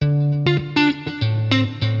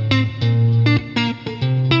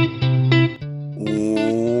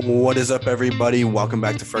What is up, everybody? Welcome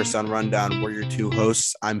back to First Down Rundown. We're your two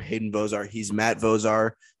hosts. I'm Hayden Vozar. He's Matt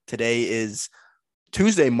Vozar. Today is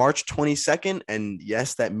Tuesday, March 22nd, and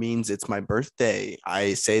yes, that means it's my birthday.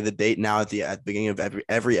 I say the date now at the beginning of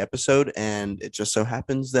every episode, and it just so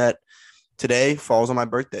happens that today falls on my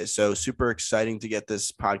birthday. So super exciting to get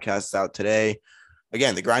this podcast out today.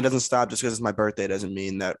 Again, the grind doesn't stop. Just because it's my birthday doesn't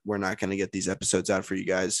mean that we're not going to get these episodes out for you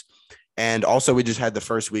guys. And also, we just had the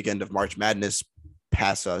first weekend of March Madness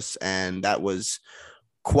pass us, and that was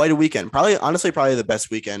quite a weekend. Probably the best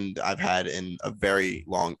weekend I've had in a very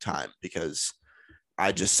long time, because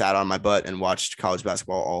I just sat on my butt and watched college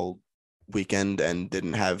basketball all weekend and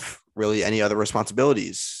didn't have really any other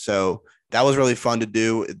responsibilities. So that was really fun to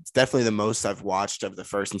do. It's definitely the most I've watched of the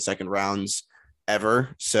first and second rounds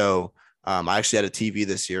ever. So I actually had a TV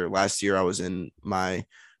this year. Last year I was in my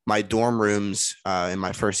dorm rooms in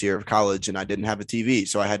my first year of college, and I didn't have a TV,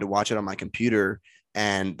 so I had to watch it on my computer,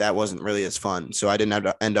 and that wasn't really as fun. So I didn't have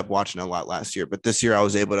to end up watching a lot last year. But this year I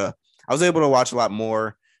was able to watch a lot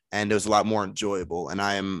more, and it was a lot more enjoyable. And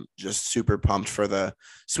I am just super pumped for the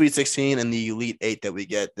Sweet 16 and the Elite Eight that we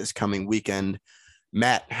get this coming weekend.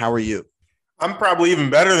 Matt, how are you? I'm probably even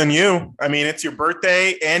better than you. I mean, it's your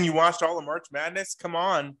birthday and you watched all of March Madness. Come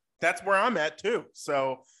on. That's where I'm at too.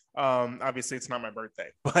 So obviously it's not my birthday,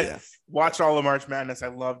 but watched all of March Madness. I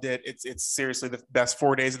loved it. It's seriously the best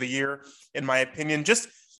 4 days of the year, in my opinion. Just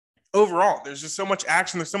overall, there's just so much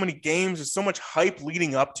action. There's so many games. There's so much hype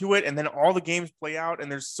leading up to it. And then all the games play out,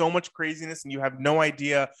 and there's so much craziness, and you have no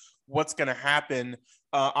idea what's going to happen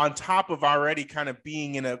on top of already kind of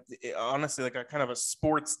being in honestly, like a kind of a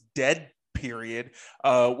sports dead period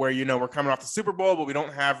where, we're coming off the Super Bowl, but we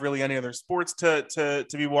don't have really any other sports to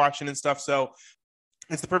be watching and stuff. So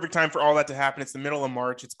it's the perfect time for all that to happen. It's the middle of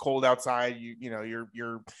March. It's cold outside.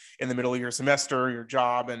 You're in the middle of your semester, your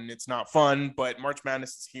job, and it's not fun. But March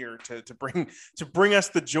Madness is here to bring us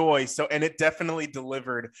the joy. So, and it definitely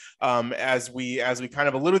delivered, as we kind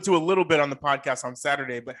of alluded to a little bit on the podcast on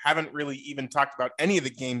Saturday, but haven't really even talked about any of the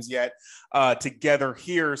games yet together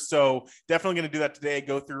here. So definitely going to do that today.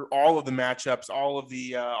 Go through all of the matchups, all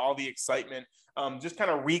the excitement. Just kind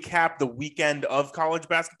of recap the weekend of college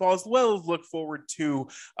basketball, as well as look forward to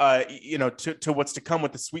what's to come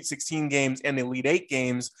with the Sweet 16 games and the Elite Eight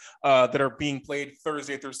games that are being played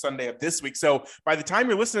Thursday through Sunday of this week. So by the time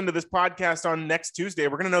you're listening to this podcast on next Tuesday,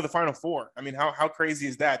 we're going to know the Final Four. I mean, how crazy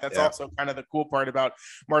is that? That's also kind of the cool part about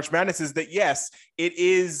March Madness, is that, yes, it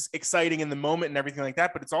is exciting in the moment and everything like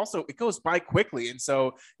that, but it goes by quickly. And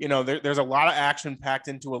so, there's a lot of action packed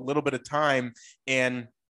into a little bit of time, and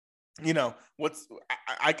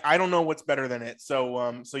I don't know what's better than it. So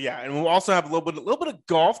and we'll also have a little bit of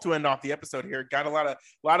golf to end off the episode here. Got a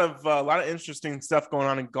lot of interesting stuff going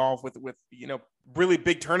on in golf with really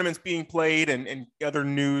big tournaments being played and other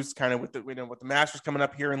news kind of with the Masters coming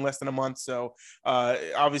up here in less than a month. So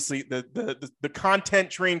obviously the content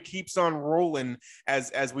train keeps on rolling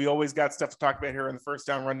as we always got stuff to talk about here on the First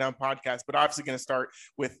Down Rundown podcast, but obviously going to start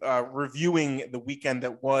with reviewing the weekend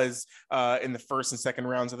that was in the first and second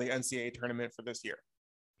rounds of the NCAA tournament for this year.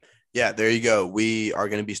 Yeah, there you go. We are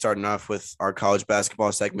going to be starting off with our college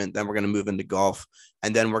basketball segment. Then we're going to move into golf,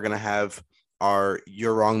 and then we're going to have our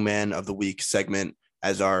You're Wrong Man of the Week segment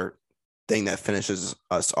as our thing that finishes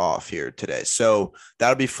us off here today. So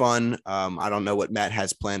that'll be fun. I don't know what Matt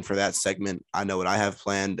has planned for that segment. I know what I have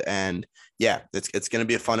planned, and yeah, it's going to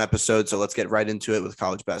be a fun episode. So let's get right into it with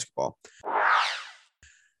college basketball.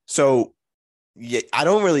 So yeah, I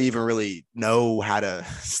don't really know how to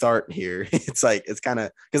start here. It's kind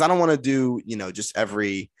of, because I don't want to do, just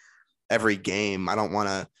every game. I don't want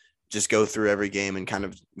to just go through every game and kind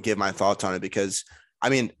of give my thoughts on it, because I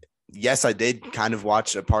mean, yes, I did kind of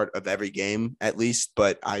watch a part of every game at least,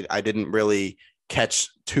 but I didn't really catch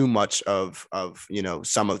too much of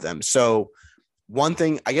some of them. So one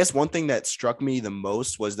thing that struck me the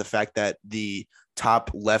most was the fact that the top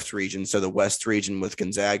left region, so the West region with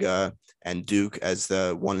Gonzaga and Duke as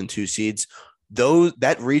the 1 and 2 seeds,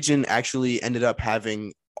 that region actually ended up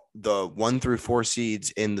having the 1 through 4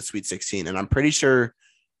 seeds in the Sweet 16. And I'm pretty sure,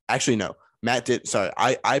 actually, no, Matt did. Sorry,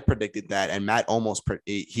 I predicted that, and Matt almost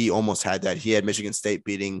had that. He had Michigan State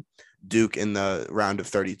beating Duke in the round of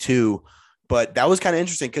 32. But that was kind of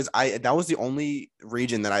interesting, because that was the only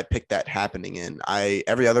region that I picked that happening in.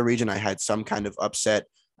 Every other region I had some kind of upset.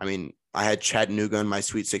 I mean, I had Chattanooga in my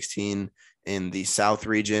Sweet 16 in the South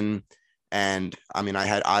region, and I mean, I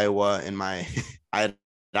had Iowa in my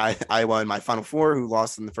Iowa in my Final Four, who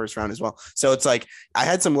lost in the first round as well. So it's like I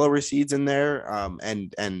had some lower seeds in there,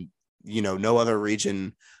 and no other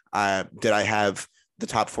region did I have the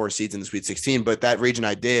top 4 seeds in the Sweet 16, but that region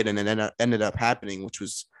I did, and it ended up happening, which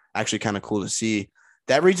was actually kind of cool to see.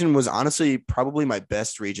 That region was honestly probably my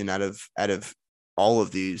best region out of all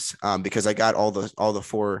of these, because I got all the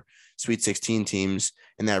 4 Sweet 16 teams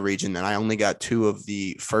in that region, and I only got 2 of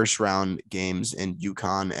the first round games in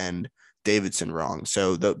UConn and Davidson wrong.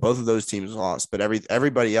 So both of those teams lost, but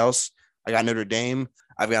everybody else, I got Notre Dame.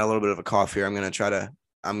 I've got a little bit of a cough here. I'm gonna try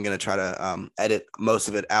to edit most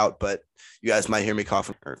of it out, but you guys might hear me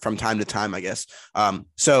coughing from time to time, I guess.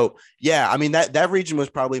 So yeah, I mean that region was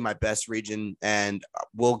probably my best region, and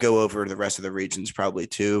we'll go over the rest of the regions probably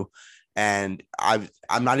too. And I'm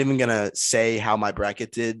not even gonna say how my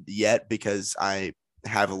bracket did yet, because I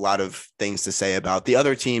have a lot of things to say about the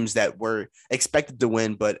other teams that were expected to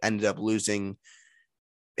win but ended up losing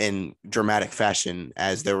in dramatic fashion,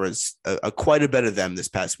 as there was quite a bit of them this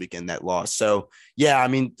past weekend that lost. So yeah, I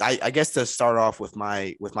mean, I guess to start off with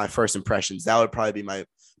my first impressions, that would probably be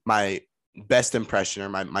my best impression, or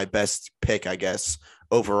my best pick, I guess,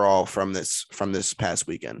 overall from this past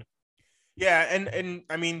weekend. Yeah, and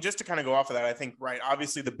I mean, just to kind of go off of that, I think, right,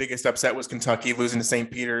 obviously the biggest upset was Kentucky losing to St.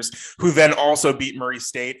 Peter's, who then also beat Murray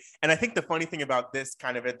State. And I think the funny thing about this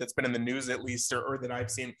kind of that's been in the news, at least, or that I've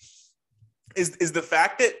seen, is the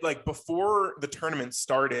fact that, like, before the tournament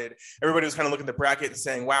started, everybody was kind of looking at the bracket and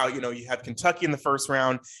saying, wow, you know, you have Kentucky in the first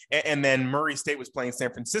round, and then Murray State was playing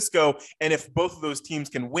San Francisco. And if both of those teams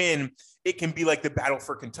can win, it can be like the battle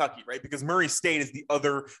for Kentucky, right? Because Murray State is the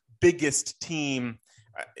other biggest team.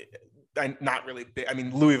 Not really big. I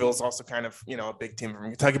mean, Louisville is also kind of, you know, a big team from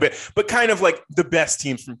Kentucky, but kind of like the best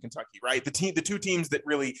teams from Kentucky, right? The 2 teams that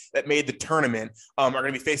made the tournament are going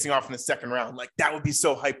to be facing off in the second round. Like, that would be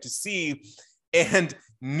so hyped to see. And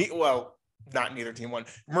not neither team won.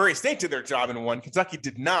 Murray State did their job and won. Kentucky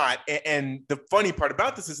did not. And the funny part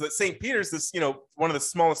about this is that St. Peter's, this, you know, one of the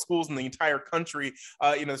smallest schools in the entire country,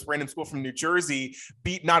 this random school from New Jersey,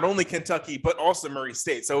 beat not only Kentucky, but also Murray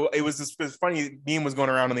State. So it was this funny meme was going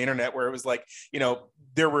around on the internet where it was like, you know,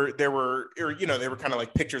 they were kind of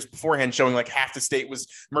like pictures beforehand showing like half the state was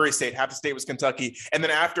Murray State, half the state was Kentucky. And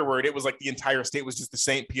then afterward, it was like the entire state was just the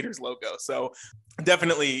St. Peter's logo. So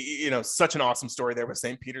definitely, you know, such an awesome story there with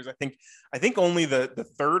St. Peter's. I think only the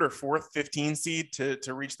 3rd or 4th 15 seed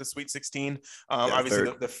to reach the Sweet 16.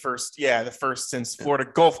 Obviously the first since Florida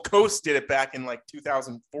Gulf Coast did it back in like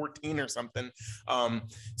 2014 or something.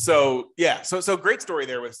 So great story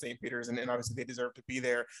there with St. Peter's, and obviously they deserve to be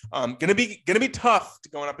there. Gonna be tough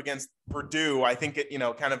going up against Purdue. I think it, you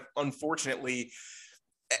know, kind of unfortunately,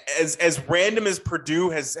 as random as Purdue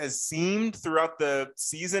has seemed throughout the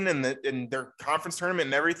season and their conference tournament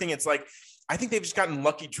and everything, it's like, I think they've just gotten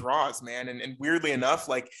lucky draws, man. And weirdly enough,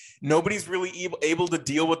 like, nobody's really able to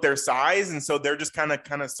deal with their size. And so they're just kind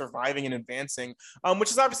of surviving and advancing,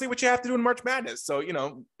 which is obviously what you have to do in March Madness. So, you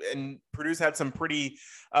know, and Purdue's had some pretty,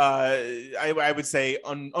 I would say,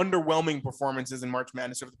 underwhelming performances in March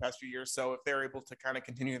Madness over the past few years. So if they're able to kind of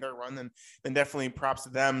continue their run, then definitely props to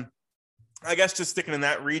them. I guess just sticking in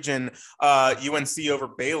that region, UNC over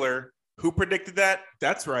Baylor. Who predicted that?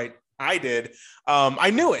 That's right, I did. I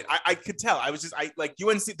knew it. I could tell. I like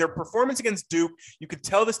UNC, their performance against Duke. You could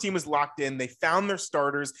tell this team was locked in. They found their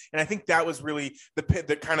starters. And I think that was really the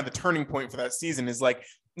kind of the turning point for that season, is like,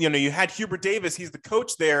 you know, you had Hubert Davis. He's the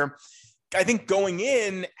coach there. I think going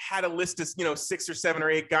in had a list of, you know, 6 or 7 or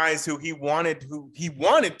 8 guys who he wanted to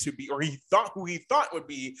be, or who he thought would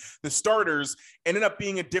be the starters. Ended up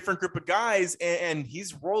being a different group of guys, and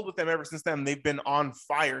he's rolled with them ever since then. They've been on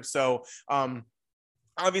fire. So,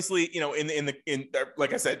 obviously, you know, in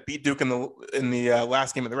like I said, beat Duke in the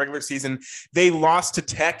last game of the regular season. They lost to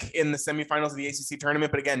Tech in the semifinals of the ACC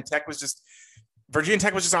tournament, but again, Virginia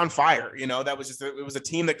Tech was just on fire. You know, it was a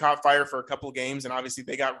team that caught fire for a couple of games, and obviously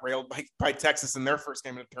they got railed by Texas in their first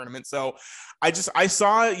game of the tournament. So I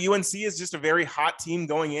saw UNC as just a very hot team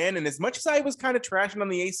going in, and as much as I was kind of trashing on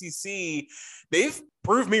the ACC, they've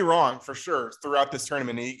proved me wrong for sure throughout this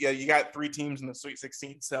tournament. You got 3 teams in the Sweet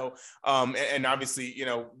 16. So, and obviously, you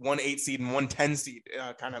know, 1 8 seed and 1 10 seed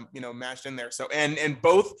kind of, you know, mashed in there. So, and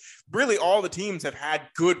both, really all the teams have had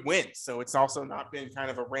good wins. So it's also not been kind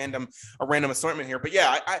of a random assortment here. But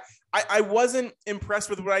yeah, I wasn't impressed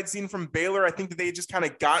with what I'd seen from Baylor. I think that they had just kind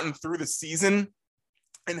of gotten through the season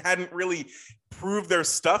and hadn't really proved their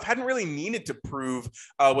stuff, hadn't really needed to prove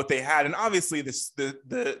what they had. And obviously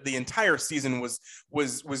the entire season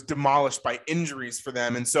was demolished by injuries for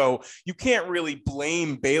them. And so you can't really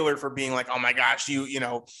blame Baylor for being like, oh my gosh, you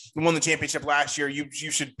know, you won the championship last year. You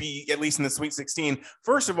should be at least in the Sweet 16.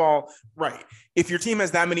 First of all, right, if your team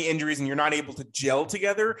has that many injuries and you're not able to gel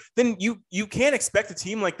together, then you can't expect a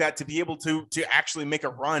team like that to be able to actually make a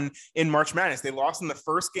run in March Madness. They lost in the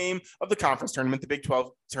first game of the conference tournament, the Big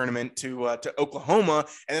 12 tournament, to Oklahoma,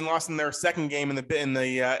 and then lost in their second game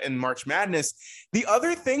in March Madness. The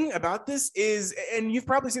other thing about this is, and you've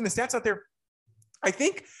probably seen the stats out there, I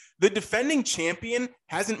think the defending champion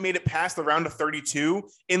hasn't made it past the round of 32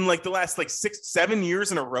 in like the last like 6-7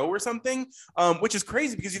 years in a row or something, which is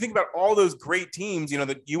crazy because you think about all those great teams. You know,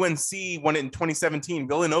 the UNC won it in 2017,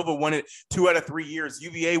 Villanova won it 2 out of 3 years,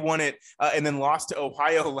 UVA won it and then lost to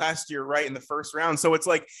Ohio last year, right, in the first round. So it's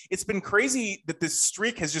like, it's been crazy that this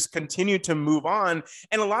streak has just continued to move on.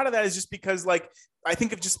 And a lot of that is just because, like, I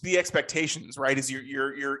think of just the expectations, right? Is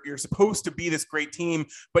you're supposed to be this great team,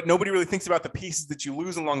 but nobody really thinks about the pieces that you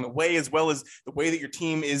lose along the way, as well as the way that your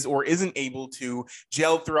team is or isn't able to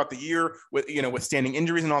gel throughout the year with, you know, withstanding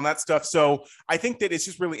injuries and all that stuff. So I think that it's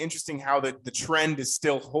just really interesting how the trend is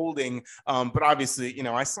still holding. But obviously, you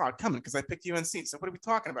know, I saw it coming because I picked UNC. So what are we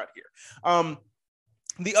talking about here?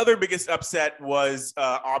 The other biggest upset was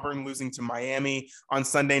Auburn losing to Miami on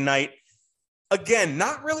Sunday night. Again,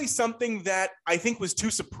 not really something that I think was too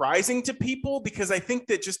surprising to people, because I think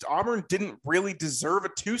that just Auburn didn't really deserve a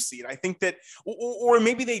 2 seed. I think that, or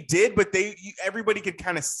maybe they did, but everybody could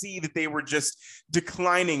kind of see that they were just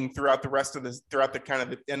declining throughout the rest of throughout the kind of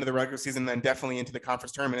the end of the regular season, and then definitely into the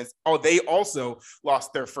conference tournament. They also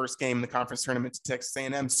lost their first game in the conference tournament to Texas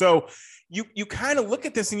A&M. So you kind of look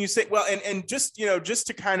at this and you say, well, and just, you know, just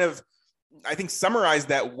to kind of, I think, summarize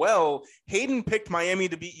that well, Hayden picked Miami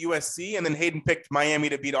to beat USC, and then Hayden picked Miami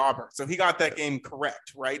to beat Auburn. So he got that game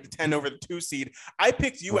correct, right? The 10 over the 2 seed. I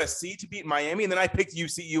picked USC to beat Miami, and then I picked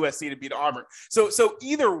USC to beat Auburn. So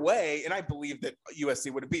either way, and I believe that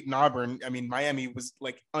USC would have beaten Auburn. I mean, Miami was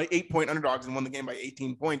like 8-point underdogs and won the game by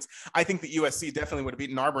 18 points. I think that USC definitely would have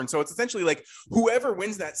beaten Auburn. So it's essentially like whoever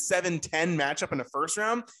wins that 7-10 matchup in the first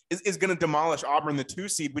round is going to demolish Auburn, the 2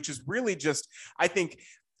 seed, which is really just, I think,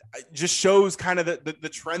 just shows kind of the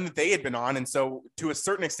trend that they had been on. And so to a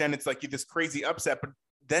certain extent, it's like this crazy upset, but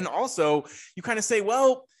then also you kind of say,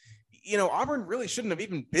 well, you know, Auburn really shouldn't have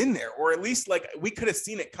even been there, or at least like we could have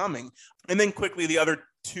seen it coming. And then quickly, the other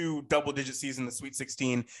 2 double-digit seeds in the Sweet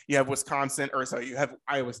 16, you have you have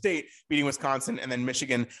Iowa State beating Wisconsin, and then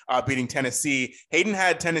Michigan beating Tennessee. Hayden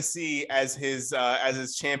had Tennessee as his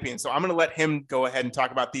champion, so I'm going to let him go ahead and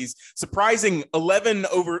talk about these surprising 11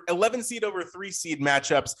 seed over 3 seed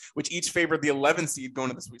matchups, which each favored the 11 seed going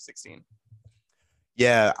to the Sweet 16.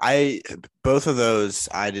 Yeah, both of those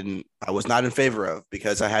I was not in favor of,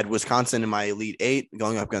 because I had Wisconsin in my Elite 8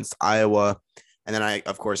 going up against Iowa. And then I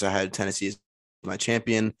had Tennessee as my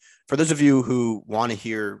champion. For those of you who want to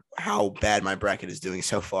hear how bad my bracket is doing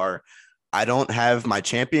so far, I don't have my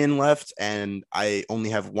champion left, and I only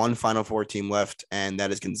have one Final Four team left, and that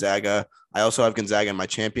is Gonzaga. I also have Gonzaga in my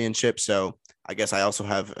championship, so I guess I also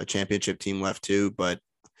have a championship team left too, but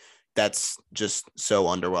that's just so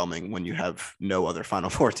underwhelming when you have no other Final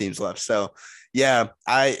Four teams left. So yeah,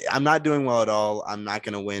 I'm not doing well at all. I'm not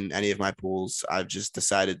going to win any of my pools. I've just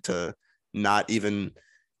decided to not even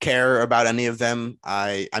care about any of them.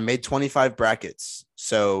 I made 25 brackets.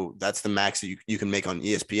 So that's the max that you can make on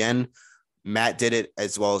ESPN. Matt did it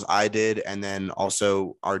as well as I did. And then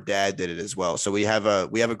also our dad did it as well. So we have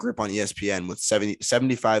a group on ESPN with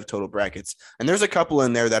 75 total brackets. And there's a couple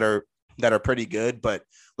in there that are pretty good, but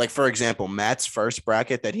like, for example, Matt's first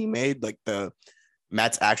bracket that he made, like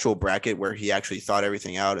Matt's actual bracket where he actually thought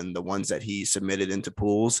everything out and the ones that he submitted into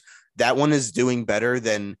pools, that one is doing better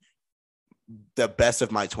than the best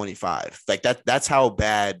of my 25. Like that's how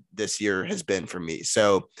bad this year has been for me.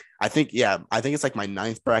 So I think it's like my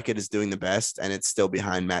 9th bracket is doing the best, and it's still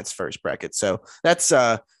behind Matt's first bracket. So that's,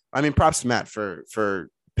 props to Matt for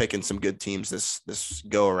picking some good teams this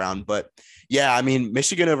go around. But yeah, I mean,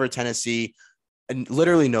 Michigan over Tennessee, and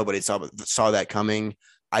literally nobody saw that coming.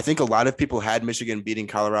 I think a lot of people had Michigan beating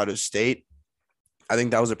Colorado State. I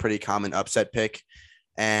think that was a pretty common upset pick.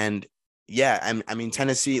 And yeah, I mean,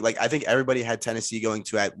 Tennessee, like I think everybody had Tennessee going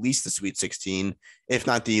to at least the Sweet 16, if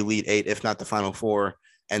not the Elite 8, if not the Final Four,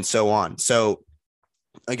 and so on. So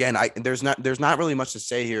again, there's not really much to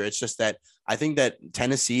say here. It's just that I think that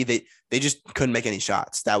Tennessee, they just couldn't make any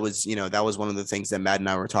shots. That was one of the things that Matt and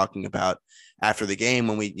I were talking about after the game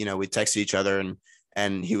when we texted each other,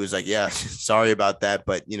 and he was like, yeah, sorry about that.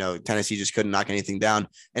 But, Tennessee just couldn't knock anything down.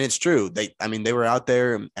 And it's true. They were out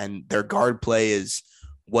there, and their guard play is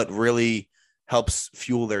what really helps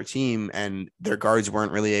fuel their team. And their guards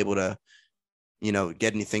weren't really able to,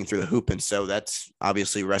 get anything through the hoop. And so that's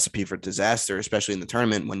obviously a recipe for disaster, especially in the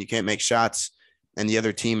tournament when you can't make shots and the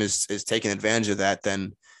other team is taking advantage of that.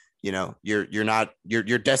 Then, you're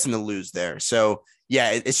destined to lose there. So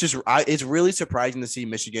yeah, it's really surprising to see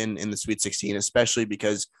Michigan in the Sweet 16, especially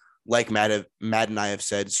because like Matt and I have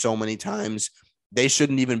said so many times, they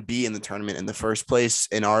shouldn't even be in the tournament in the first place,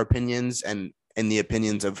 in our opinions, and in the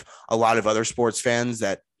opinions of a lot of other sports fans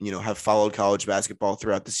that, have followed college basketball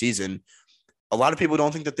throughout the season. A lot of people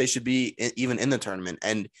don't think that they should be even in the tournament.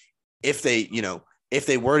 And if they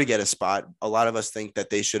were to get a spot, a lot of us think that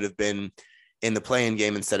they should have been in the play-in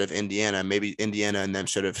game instead of Indiana. Maybe Indiana and them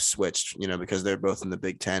should have switched, because they're both in the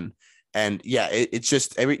Big Ten. And yeah, it's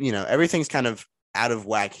just everything's kind of out of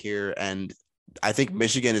whack here. And I think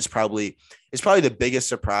Michigan is probably the biggest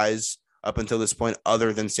surprise up until this point,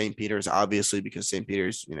 other than St. Peter's, obviously, because St.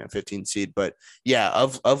 Peter's, 15 seed. But yeah,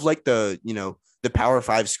 of like the Power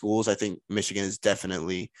 5 schools, I think Michigan is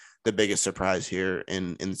definitely the biggest surprise here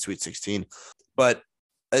in the Sweet 16. But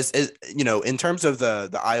as in terms of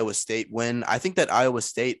the Iowa State win, I think that Iowa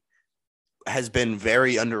State has been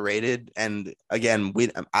very underrated. And again,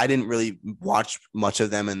 I didn't really watch much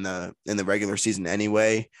of them in the regular season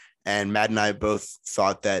anyway. And Matt and I both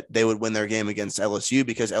thought that they would win their game against LSU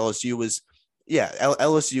because LSU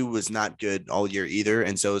was not good all year either.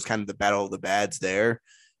 And so it was kind of the battle of the bads there,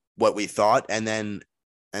 what we thought. And then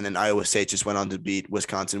Iowa State just went on to beat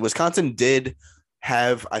Wisconsin. Wisconsin did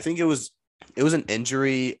have, I think it was an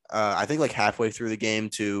injury, I think like halfway through the game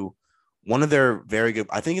to one of their very good,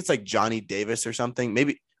 I think it's like Johnny Davis or something,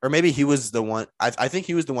 maybe he was the one. I think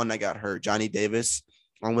he was the one that got hurt, Johnny Davis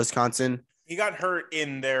on Wisconsin. He got hurt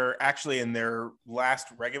in their last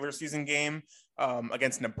regular season game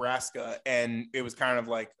against Nebraska. And it was kind of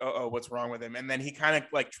like, what's wrong with him? And then he kind of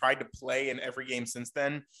like tried to play in every game since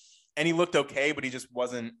then. And he looked okay, but he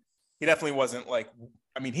definitely wasn't like,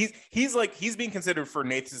 I mean, he's being considered for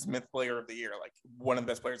Nathan Smith Player of the Year, like one of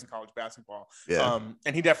the best players in college basketball. Yeah.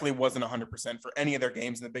 And he definitely wasn't 100% for any of their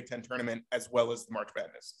games in the Big Ten tournament, as well as the March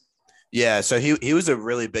Madness. Yeah. So he was a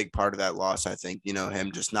really big part of that loss. I think,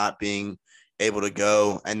 him just not being able to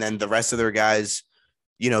go. And then the rest of their guys,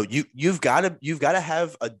 you've got to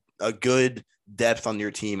have a good depth on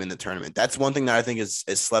your team in the tournament. That's one thing that I think is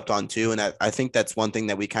slept on too. And I think that's one thing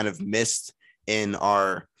that we kind of missed in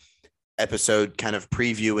our episode, kind of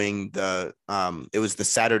previewing it was the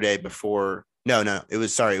Saturday before. I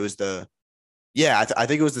think it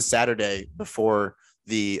was the Saturday before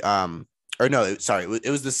the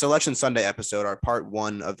it was the Selection Sunday episode, our part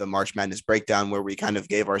 1 of the March Madness breakdown, where we kind of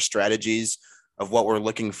gave our strategies of what we're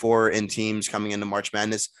looking for in teams coming into March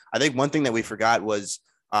Madness. I think one thing that we forgot was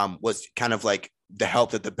kind of like the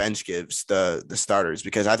help that the bench gives the starters,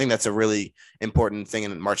 because I think that's a really important thing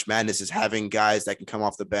in March Madness, is having guys that can come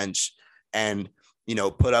off the bench and,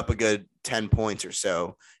 put up a good 10 points or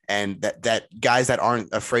so. And that guys that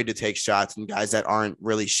aren't afraid to take shots and guys that aren't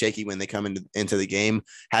really shaky when they come into the game,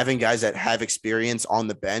 having guys that have experience on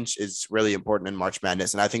the bench is really important in March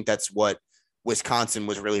Madness. And I think that's what Wisconsin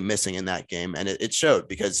was really missing in that game. And it showed,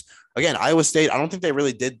 because again, Iowa State, I don't think they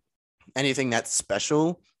really did anything that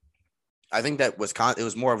special. I think that it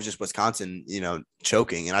was more of just Wisconsin,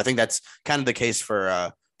 choking. And I think that's kind of the case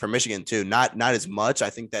for Michigan too. Not as much. I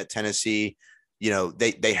think that Tennessee,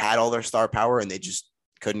 they had all their star power and they just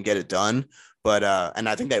couldn't get it done. But and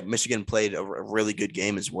I think that Michigan played a really good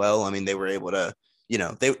game as well. I mean, they were able to,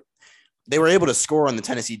 they were able to score on the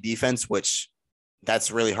Tennessee defense, which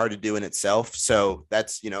that's really hard to do in itself. So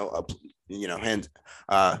that's,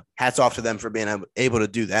 hats off to them for being able to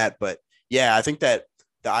do that. But yeah, I think that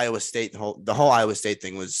the Iowa State, the whole Iowa State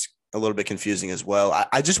thing was a little bit confusing as well.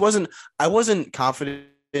 I wasn't confident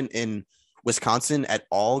in Wisconsin at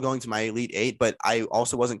all going to my Elite Eight, but I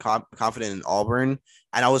also wasn't confident in Auburn,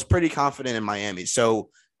 and I was pretty confident in Miami. So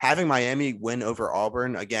having Miami win over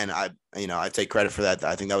Auburn, again, I take credit for that.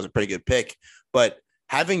 I think that was a pretty good pick, but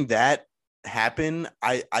having that happen,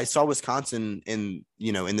 I saw Wisconsin in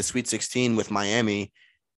the Sweet 16 with Miami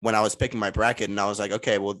when I was picking my bracket, and I was like,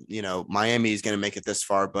 okay, well, Miami is going to make it this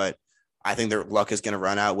far, but I think their luck is going to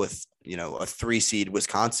run out with, a 3 seed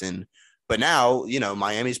Wisconsin. But now,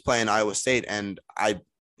 Miami's playing Iowa State, and I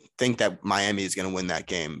think that Miami is going to win that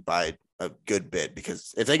game by a good bit,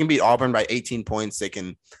 because if they can beat Auburn by 18 points, I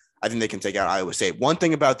think they can take out Iowa State. One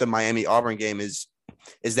thing about the Miami Auburn game is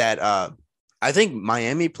that I think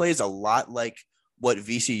Miami plays a lot like what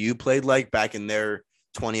VCU played like back in their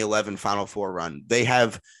 2011 Final Four run. They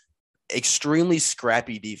have extremely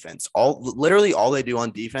scrappy defense. Literally all they do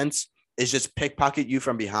on defense is just pickpocket you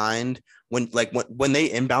from behind when they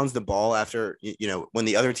inbounds the ball after, when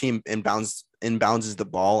the other team inbounds the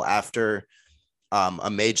ball after a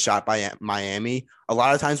made shot by Miami. A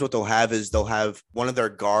lot of times what they'll have one of their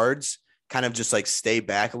guards kind of just like stay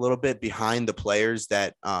back a little bit behind the players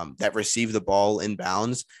that receive the ball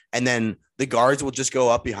inbounds. And then the guards will just go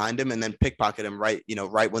up behind him and then pickpocket him right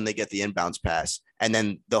when they get the inbounds pass. And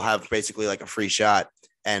then they'll have basically like a free shot.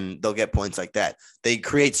 and they'll get points like that. They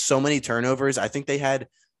create so many turnovers. I think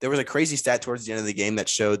there was a crazy stat towards the end of the game that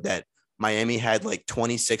showed that Miami had like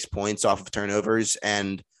 26 points off of turnovers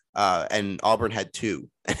and Auburn had 2.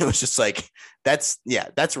 And it was just like, that's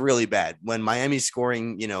really bad when Miami's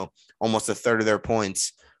scoring, almost a third of their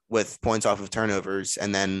points with points off of turnovers.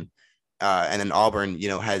 And then Auburn,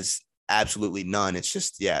 has absolutely none. It's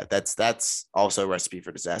just, that's also a recipe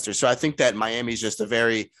for disaster. So I think that Miami's just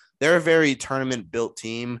they're a very tournament built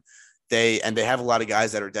team. They have a lot of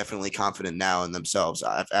guys that are definitely confident now in themselves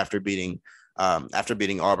after beating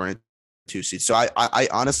Auburn 2 seeds. So I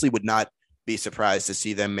honestly would not be surprised to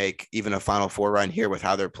see them make even a Final Four run here with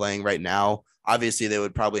how they're playing right now. Obviously, they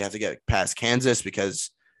would probably have to get past Kansas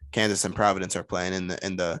because Kansas and Providence are playing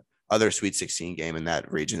in the other Sweet 16 game in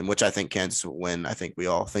that region, which I think Kansas will win. I think we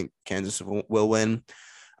all think Kansas will win.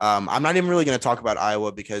 I'm not even really going to talk about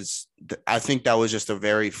Iowa because I think that was just a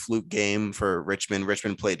very fluke game for Richmond.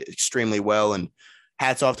 Richmond played extremely well, and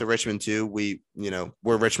hats off to Richmond too.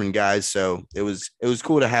 We're Richmond guys, so it was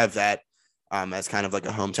cool to have that as kind of like a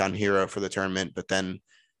hometown hero for the tournament. But then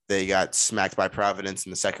they got smacked by Providence in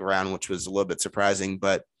the second round, which was a little bit surprising.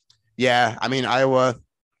 But yeah, I mean, Iowa,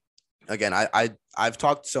 again, I've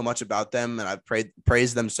talked so much about them and I've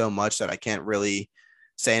praised them so much that I can't really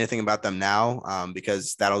say anything about them now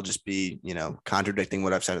because that'll just be, contradicting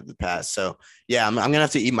what I've said in the past. So yeah, I'm going to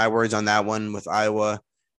have to eat my words on that one with Iowa.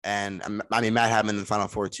 And I mean, Matt had them in the Final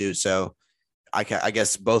Four too. So I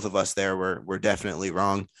guess both of us there were definitely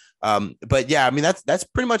wrong. But yeah, I mean, that's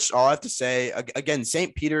pretty much all I have to say. Again,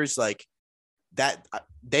 St. Peter's, like that,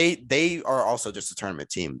 they are also just a tournament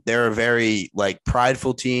team. They're a very like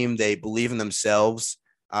prideful team. They believe in themselves,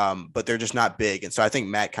 but they're just not big. And so I think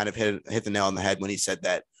Matt kind of hit the nail on the head when he said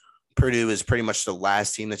that Purdue is pretty much the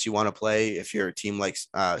last team that you want to play if you're a team like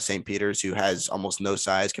St. Peter's, who has almost no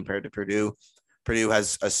size compared to Purdue. Purdue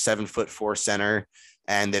has a 7'4" center,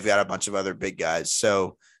 and they've got a bunch of other big guys.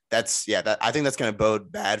 So I think that's going to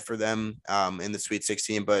bode bad for them in the Sweet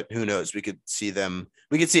 16. But who knows? We could see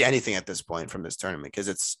anything at this point from this tournament because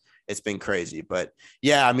it's been crazy. But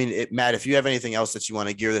yeah, I mean, Matt, if you have anything else that you want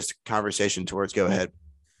to gear this conversation towards, go ahead.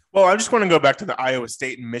 Well, I just want to go back to the Iowa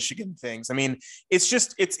State and Michigan things. I mean,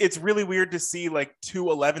 it's really weird to see like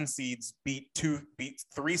 2 11 seeds beat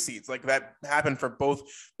 3 seeds. Like that happened for both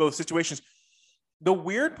situations. The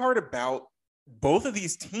weird part about both of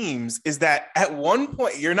these teams is that at one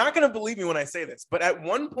point, you're not going to believe me when I say this, but at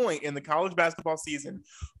one point in the college basketball season,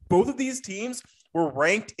 both of these teams were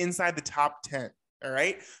ranked inside the top 10. All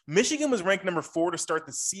right. Michigan was ranked number 4 to start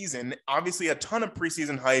the season. Obviously a ton of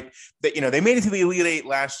preseason hype that, they made it to the Elite 8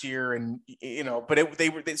 last year and, but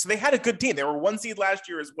they had a good team. They were 1 seed last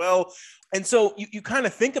year as well. And so you kind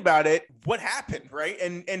of think about it, what happened, right?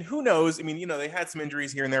 And who knows? I mean, they had some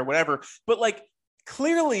injuries here and there, whatever, but like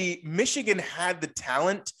clearly Michigan had the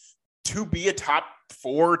talent to be a top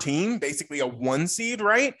 4 team, basically a 1 seed.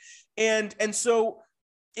 Right. And so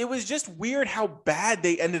it was just weird how bad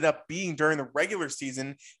they ended up being during the regular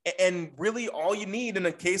season. And really all you need in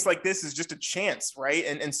a case like this is just a chance. Right.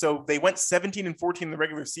 And so they went 17-14 in the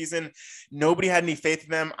regular season. Nobody had any faith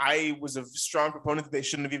in them. I was a strong proponent that they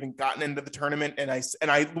shouldn't have even gotten into the tournament. And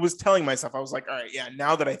I was telling myself, I was like, all right, yeah,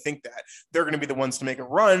 now that I think that they're going to be the ones to make a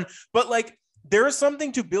run, but like, there is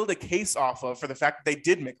something to build a case off of for the fact that they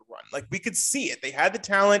did make a run. Like we could see it. They had the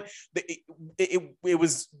talent. It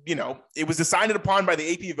was, it was decided upon by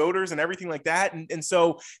the AP voters and everything like that. And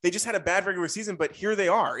so they just had a bad regular season, but here they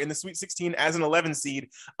are in the Sweet 16 as an 11 seed.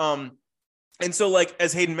 And so like,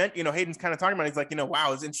 as Hayden meant, Hayden's kind of talking about it, he's like,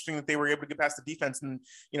 wow, it's interesting that they were able to get past the defense and,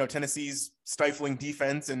 Tennessee's stifling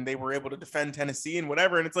defense and they were able to defend Tennessee and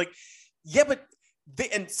whatever. And it's like, yeah, but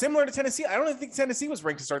and similar to Tennessee, I don't even think Tennessee was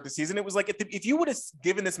ranked to start the season. It was like, if you would have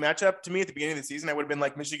given this matchup to me at the beginning of the season, I would have been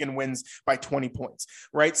like Michigan wins by 20 points.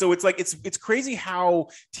 Right. So it's like, it's crazy how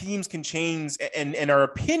teams can change and our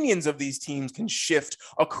opinions of these teams can shift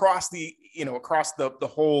across the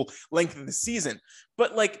whole length of the season.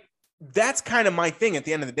 But like, that's kind of my thing at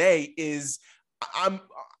the end of the day is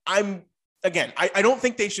again, I don't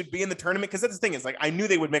think they should be in the tournament because that's the thing is like, I knew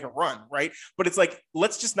they would make a run, right? But it's like,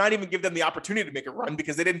 let's just not even give them the opportunity to make a run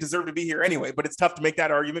because they didn't deserve to be here anyway. But it's tough to make that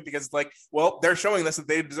argument because it's like, well, they're showing us that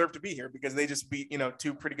they deserve to be here because they just beat,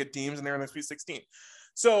 2 pretty good teams and they're in the Sweet 16.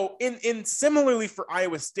 So in similarly for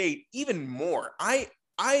Iowa State, even more, I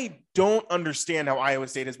don't understand how Iowa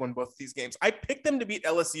State has won both of these games. I picked them to beat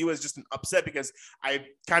LSU as just an upset because I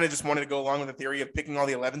kind of just wanted to go along with the theory of picking all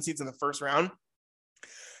the 11 seeds in the first round.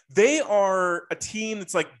 They are a team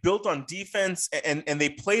that's like built on defense and they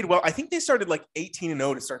played well. I think they started like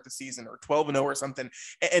 18-0 to start the season or 12-0 or something.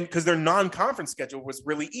 And because their non-conference schedule was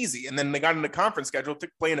really easy. And then they got into conference schedule to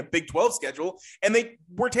play in a Big 12 schedule and they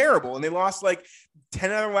were terrible. And they lost like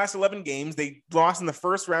 10 out of the last 11 games. They lost in the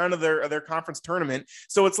first round of their conference tournament.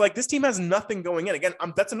 So it's like this team has nothing going in. Again,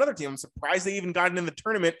 that's another team. I'm surprised they even got in the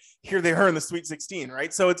tournament. Here they are in the Sweet 16,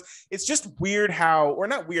 right? So it's just weird how, or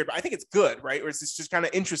not weird, but I think it's good, right? Or it's just kind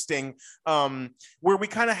of interesting where we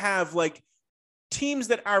kind of have like teams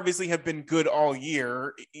that obviously have been good all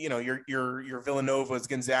year, you know, your Villanovas,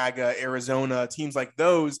 Gonzaga, Arizona, teams like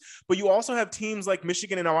those. But you also have teams like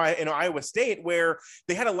Michigan and Iowa State, where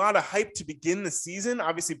they had a lot of hype to begin the season.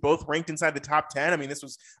 Obviously, both ranked inside the top 10. I mean, this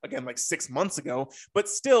was, again, like 6 months ago. But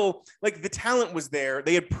still, like the talent was there.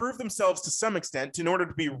 They had proved themselves to some extent in order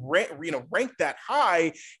to be ranked that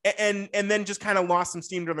high, and then just kind of lost some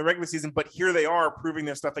steam during the regular season. But here they are proving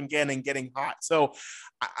their stuff again and getting hot. So,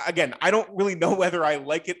 again, I don't really know whether I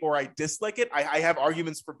like it or I dislike it. I have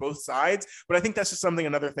arguments for both sides, but I think that's just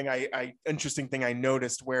another thing interesting thing I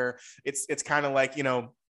noticed, where it's kind of like, you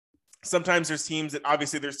know, sometimes there's teams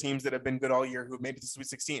that have been good all year who have made it to Sweet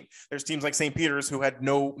 16. There's teams like St. Peter's who had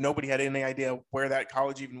nobody had any idea where that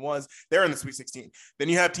college even was. They're in the Sweet 16. Then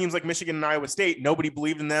you have teams like Michigan and Iowa State. Nobody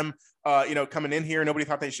believed in them, coming in here. Nobody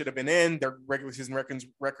thought they should have been in. Their regular season records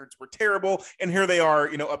were terrible. And here they are,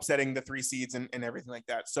 upsetting the 3 seeds and everything like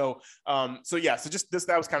that. So just this,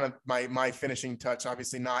 that was kind of my finishing touch.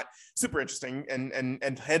 Obviously not super interesting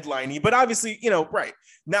and headliney, but obviously, right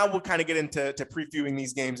now we'll kind of get into previewing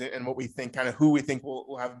these games and what we think, kind of who we think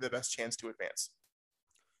will have the best chance to advance.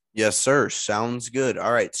 Yes, sir. Sounds good.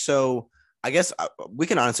 All right. So I guess we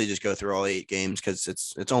can honestly just go through all 8 games because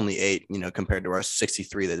it's only 8, compared to our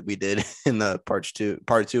 63 that we did in the part two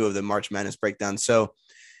of the March Madness breakdown. So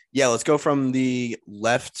yeah, let's go from the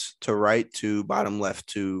left to right to bottom left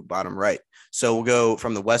to bottom right. So we'll go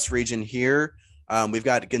from the West region here. We've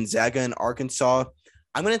got Gonzaga and Arkansas.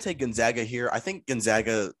 I'm going to take Gonzaga here. I think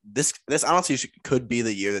Gonzaga, this honestly could be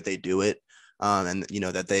the year that they do it. And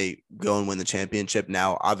that they go and win the championship.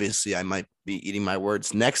 Now, obviously, I might be eating my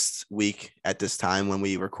words next week at this time when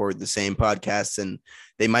we record the same podcast, and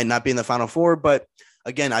they might not be in the Final Four. But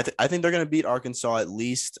again, I think they're going to beat Arkansas at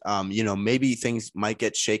least. Maybe things might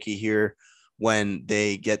get shaky here when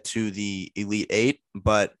they get to the Elite Eight,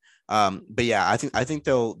 but yeah, I think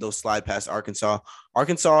they'll slide past Arkansas.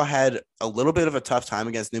 Arkansas had a little bit of a tough time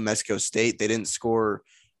against New Mexico State. They didn't score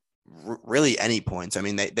really any points. I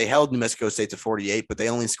mean, they held New Mexico State to 48, but they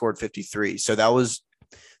only scored 53. So that was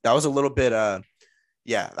a little bit, I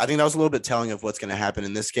think that was a little bit telling of what's going to happen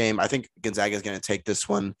in this game. I think Gonzaga is going to take this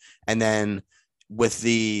one. And then with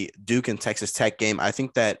the Duke and Texas Tech game, I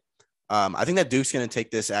think that Duke's going to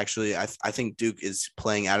take this. Actually, I think Duke is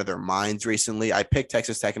playing out of their minds recently. I picked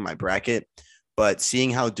Texas Tech in my bracket, but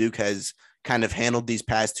seeing how Duke has kind of handled these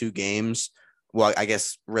past 2 games, well, I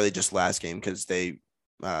guess really just last game, because they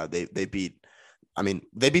beat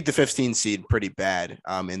the 15 seed pretty bad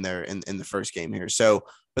in the first game here. So,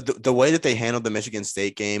 but the way that they handled the Michigan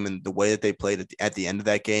State game and the way that they played at the end of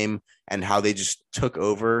that game and how they just took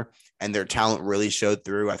over and their talent really showed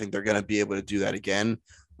through, I think they're going to be able to do that again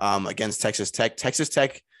against Texas Tech. Texas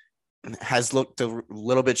Tech has looked a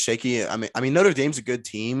little bit shaky. I mean, Notre Dame's a good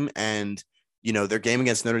team, and their game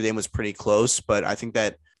against Notre Dame was pretty close, but I think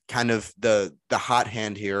that kind of the hot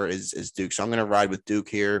hand here is Duke. So I'm going to ride with Duke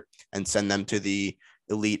here and send them to the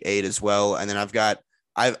Elite Eight as well. And then I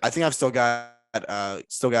think I've still got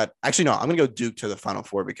actually, no, I'm going to go Duke to the Final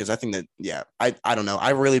Four, because I think that, I don't know. I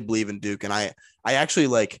really believe in Duke, and I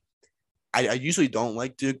actually I usually don't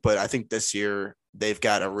like Duke, but I think this year they've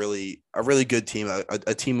got a really good team,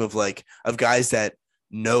 a team of guys that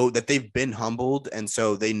know that they've been humbled. And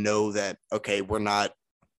so they know that, okay, we're not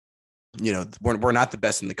the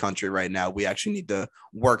best in the country right now. We actually need to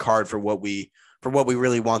work hard for what we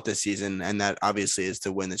really want this season. And that obviously is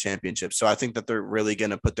to win the championship. So I think that they're really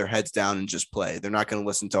going to put their heads down and just play. They're not going to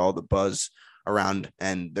listen to all the buzz around,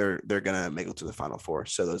 and they're going to make it to the Final Four.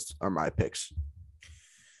 So those are my picks.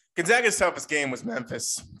 Gonzaga's toughest game was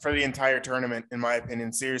Memphis for the entire tournament, in my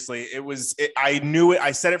opinion. Seriously, I knew it.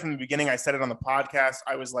 I said it from the beginning. I said it on the podcast.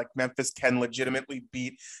 I was like, Memphis can legitimately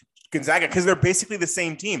beat Gonzaga because they're basically the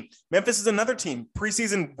same team. Memphis is another team.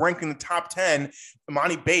 Preseason ranked in the top 10.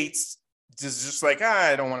 Emoni Bates is just like,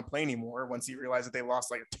 I don't want to play anymore. Once he realized that they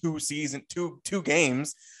lost like two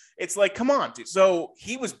games, it's like, come on, dude. So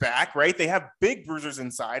he was back, right? They have big bruisers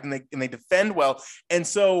inside, and they defend well. And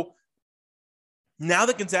so now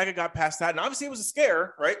that Gonzaga got past that, and obviously it was a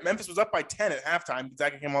scare, right? Memphis was up by 10 at halftime.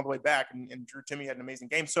 Gonzaga came all the way back, and Drew Timme had an amazing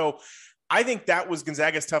game. So I think that was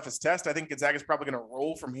Gonzaga's toughest test. I think Gonzaga's probably going to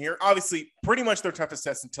roll from here. Obviously, pretty much their toughest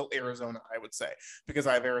test until Arizona, I would say, because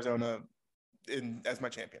I have Arizona as my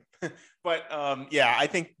champion. But I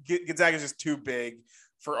think Gonzaga is just too big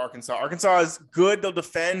for Arkansas. Arkansas is good. They'll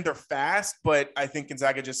defend. They're fast, but I think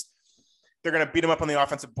Gonzaga they're going to beat them up on the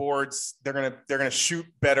offensive boards. They're going to shoot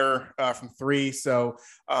better from three. So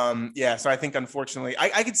so I think unfortunately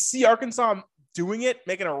I could see Arkansas doing it,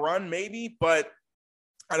 making a run maybe, but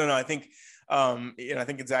I don't know. I think I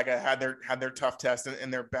think Gonzaga had their tough test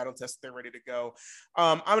and their battle test. They're ready to go.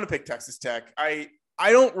 I'm going to pick Texas Tech.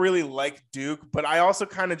 I don't really like Duke, but I also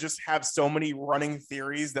kind of just have so many running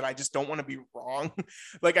theories that I just don't want to be wrong.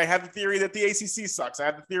 Like I have the theory that the ACC sucks. I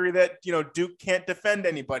have the theory that, Duke can't defend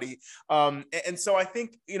anybody. And so I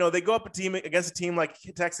think, they go up against a team like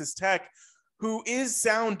Texas Tech, who is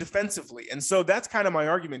sound defensively. And so that's kind of my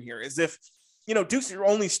argument here is if, Duke's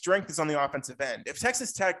only strength is on the offensive end. If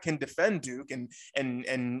Texas Tech can defend Duke and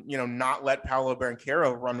not let Paolo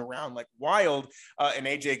Banchero run around like wild and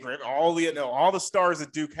AJ Griffin, all the stars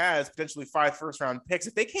that Duke has, potentially 5 first-round picks,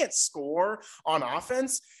 if they can't score on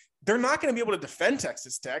offense, they're not going to be able to defend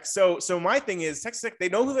Texas Tech. So my thing is Texas Tech, they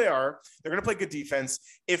know who they are. They're going to play good defense.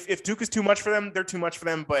 If Duke is too much for them, they're too much for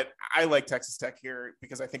them. But I like Texas Tech here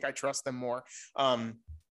because I think I trust them more.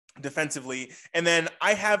 Defensively. And then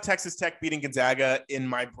I have Texas Tech beating Gonzaga in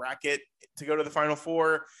my bracket to go to the Final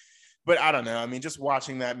Four. But I don't know. I mean, just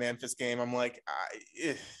watching that Memphis game, I'm like,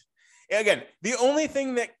 again, the only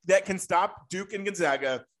thing that can stop Duke and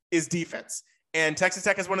Gonzaga is defense. And Texas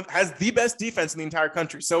Tech has the best defense in the entire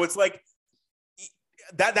country. So it's like,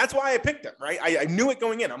 that's why I picked them, right? I knew it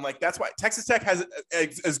going in. I'm like, that's why Texas Tech has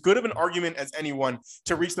as good of an argument as anyone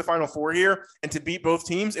to reach the Final Four here and to beat both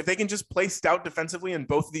teams. If they can just play stout defensively in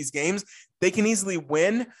both of these games, they can easily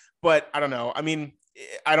win. But I don't know. I mean,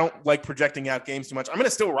 I don't like projecting out games too much. I'm going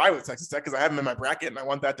to still ride with Texas Tech because I have them in my bracket and I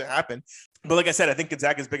want that to happen. But like I said, I think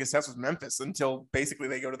Gonzaga's biggest test was Memphis until basically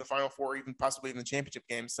they go to the Final Four, even possibly in the championship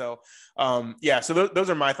game. So, so those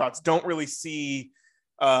are my thoughts. Don't really see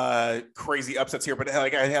crazy upsets here, but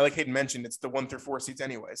like Hayden mentioned, it's the 1 through 4 seeds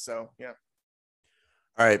anyway. So yeah.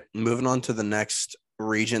 All right, moving on to the next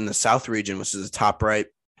region, the South region, which is the top right,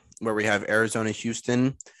 where we have Arizona,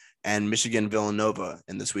 Houston, and Michigan, Villanova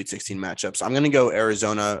in the Sweet 16 matchup. So I'm going to go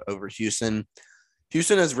Arizona over Houston.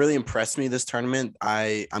 Houston has really impressed me this tournament.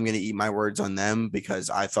 I'm going to eat my words on them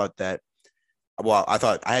because I thought I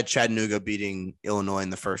had Chattanooga beating Illinois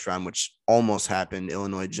in the first round, which almost happened.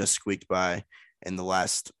 Illinois just squeaked by in the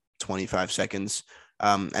last 25 seconds.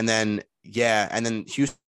 And then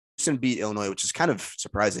Houston beat Illinois, which is kind of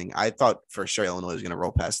surprising. I thought for sure Illinois was going to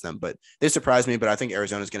roll past them, but they surprised me. But I think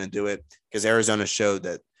Arizona is going to do it because Arizona showed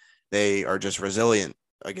that they are just resilient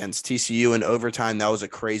against TCU in overtime. That was a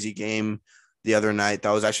crazy game the other night.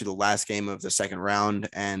 That was actually the last game of the second round.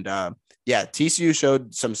 And TCU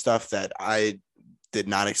showed some stuff that I did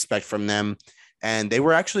not expect from them. And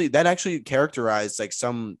that actually characterized like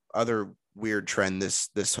some other weird trend this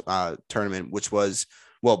tournament, which was,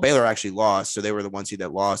 Baylor actually lost, so they were the 1 seed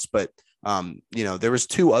that lost, but there was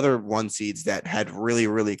 2 other 1 seeds that had really,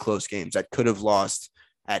 really close games that could have lost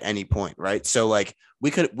at any point, right? So like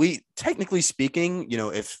we technically speaking,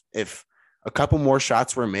 if a couple more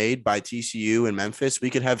shots were made by TCU and Memphis, we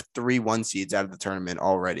could have 3 1 seeds out of the tournament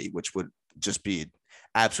already, which would just be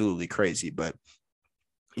absolutely crazy. But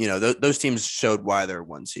those teams showed why they're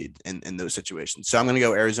 1 seed in those situations. So I'm going to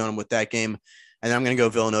go Arizona with that game. And then I'm going to go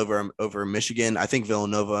Villanova over Michigan. I think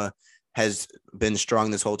Villanova has been strong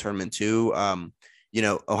this whole tournament too.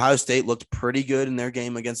 Ohio State looked pretty good in their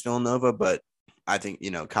game against Villanova, but I think,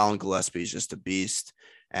 Colin Gillespie is just a beast.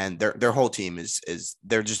 And their whole team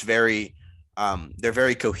they're just very they're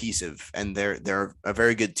very cohesive and they're a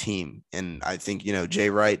very good team. And I think, Jay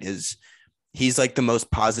Wright he's like the most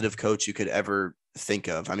positive coach you could ever think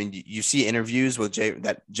of. I mean, you see interviews with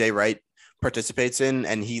Jay Wright participates in,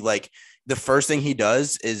 and he the first thing he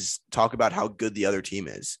does is talk about how good the other team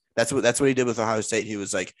is. That's what he did with Ohio State. He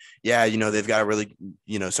was like, yeah, they've got a really,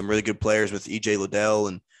 some really good players with EJ Liddell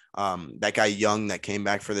and that guy Young that came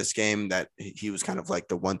back for this game, that he was kind of like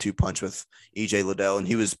the 1-2 punch with EJ Liddell. And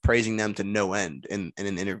he was praising them to no end in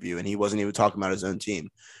an interview. And he wasn't even talking about his own team.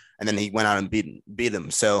 And then he went out and beat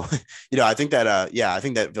them. So, I think that, I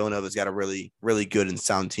think that Villanova's got a really, really good and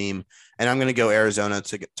sound team. And I'm going to go Arizona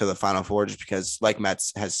to get to the Final Four just because, like Matt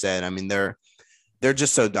has said, I mean, they're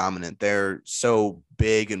just so dominant. They're so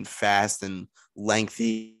big and fast and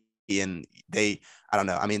lengthy. And I don't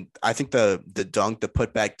know. I mean, I think the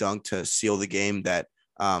putback dunk to seal the game that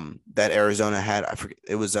Arizona had, I forget,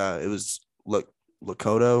 it was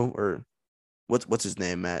Lakota or what's his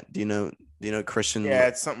name, Matt? Do you know? Christian. Yeah,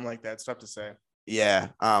 it's something like that. It's tough to say. Yeah.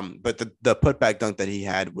 But the putback dunk that he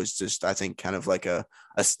had was just, I think, kind of like a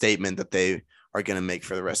statement that they are going to make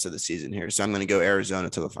for the rest of the season here. So I'm going to go Arizona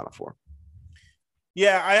to the Final Four.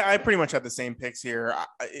 Yeah, I pretty much have the same picks here.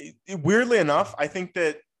 Weirdly enough, I think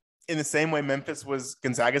that in the same way Memphis was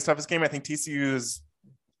Gonzaga's toughest game, I think TCU's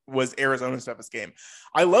was Arizona's toughest game.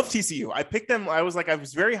 I love TCU. I picked them. I was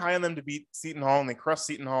very high on them to beat Seton Hall, and they crushed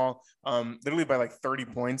Seton Hall literally by like 30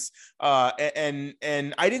 points. And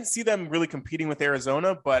I didn't see them really competing with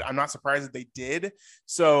Arizona, but I'm not surprised that they did.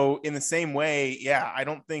 So in the same way, yeah, I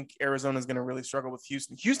don't think Arizona is going to really struggle with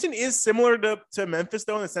Houston. Houston is similar to Memphis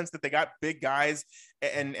though, in the sense that they got big guys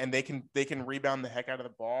and they can rebound the heck out of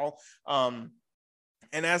the ball.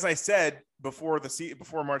 And as I said before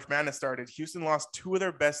March Madness started, Houston lost two of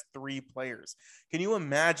their best three players. Can you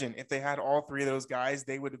imagine if they had all three of those guys?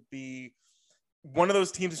 They would be one of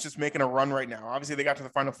those teams that's just making a run right now. Obviously, they got to the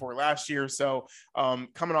Final Four last year, so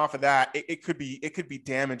coming off of that, it could be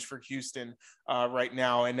damage for Houston right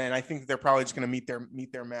now. And then I think they're probably just going to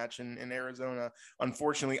meet their match in Arizona.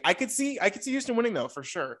 Unfortunately, I could see Houston winning though for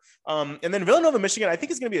sure. And then Villanova, Michigan, I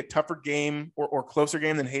think is going to be a tougher game or closer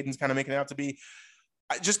game than Hayden's kind of making it out to be.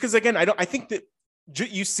 Just because, again, I think that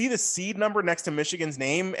you see the seed number next to Michigan's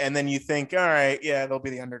name, and then you think, all right, yeah, they'll be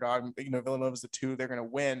the underdog. Villanova's the 2, they're going to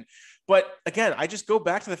win. But again, I just go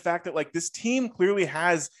back to the fact that like this team clearly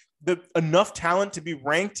has enough talent to be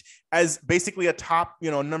ranked as basically a top,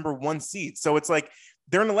 number 1 seed. So it's like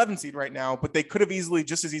they're an 11 seed right now, but they could have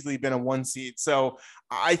just as easily been a 1 seed. So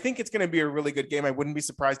I think it's going to be a really good game. I wouldn't be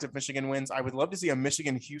surprised if Michigan wins. I would love to see a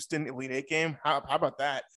Michigan-Houston Elite 8 game. How about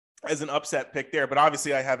that? As an upset pick there, but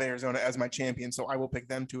obviously I have Arizona as my champion, so I will pick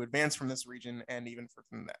them to advance from this region and even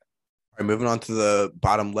from that. All right, moving on to the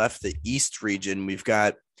bottom left, the East region, we've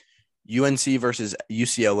got UNC versus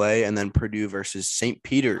UCLA, and then Purdue versus St.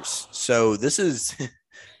 Peter's. So this is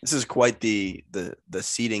quite the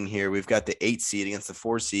seeding here. We've got the 8 seed against the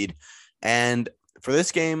 4 seed, and for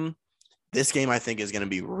this game I think is going to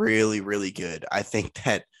be really, really good. I think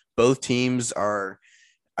that both teams are.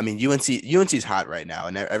 I mean, UNC's hot right now,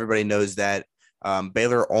 and everybody knows that.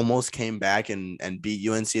 Baylor almost came back and beat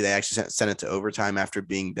UNC. They actually sent it to overtime after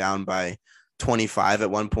being down by 25 at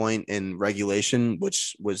one point in regulation,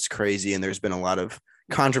 which was crazy. And there's been a lot of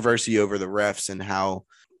controversy over the refs and how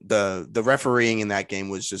the refereeing in that game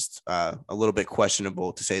was just a little bit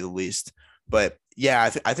questionable, to say the least. But yeah,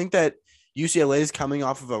 I think that UCLA is coming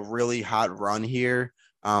off of a really hot run here.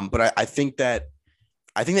 But I think that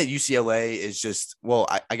UCLA is just, well,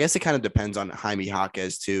 I guess it kind of depends on Jaime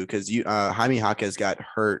Jaquez too, because Jaime Jaquez got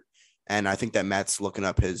hurt, and I think that Matt's looking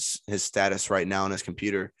up his status right now on his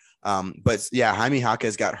computer. But yeah, Jaime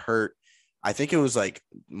Jaquez got hurt. I think it was like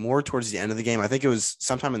more towards the end of the game. I think it was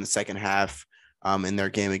sometime in the second half in their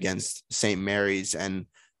game against St. Mary's, and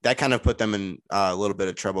that kind of put them in a little bit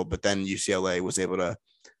of trouble. But then UCLA was able to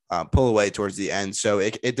pull away towards the end. So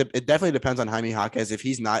it definitely depends on Jaime Jaquez. If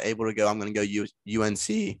he's not able to go, I'm going to go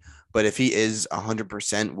UNC. But if he is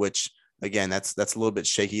 100%, which again, that's a little bit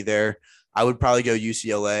shaky there, I would probably go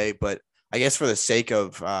UCLA. But I guess for the sake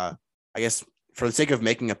of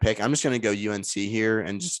making a pick, I'm just going to go UNC here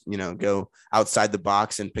and just, go outside the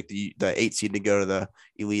box and pick the 8 seed to go to the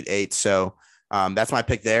Elite 8. So that's my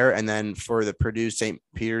pick there. And then for the Purdue St.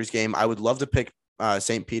 Peter's game, I would love to pick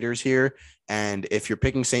St. Peter's here. And if you're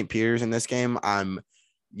picking St. Peter's in this game, I'm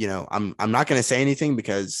not going to say anything,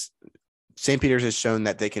 because St. Peter's has shown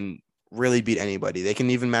that they can really beat anybody. They can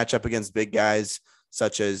even match up against big guys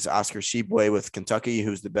such as Oscar Tshiebwe with Kentucky,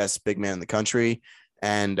 who's the best big man in the country.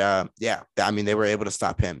 And they were able to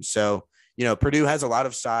stop him. So, Purdue has a lot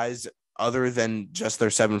of size other than just their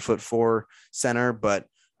 7'4" center. But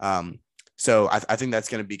so I think that's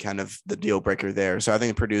going to be kind of the deal breaker there. So I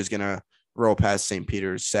think Purdue is going to roll past St.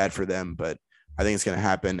 Peter's. Sad for them, but I think it's going to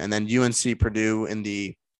happen. And then UNC Purdue in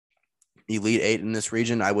the Elite 8 in this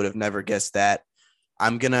region, I would have never guessed that.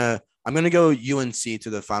 I'm gonna go UNC to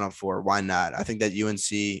the Final Four. Why not? I think that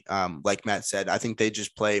UNC, like Matt said, I think they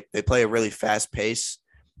play a really fast pace,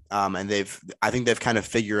 and I think they've kind of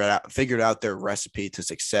figured out their recipe to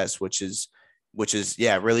success, which is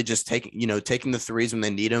really just taking the threes when they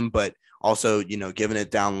need them, but also giving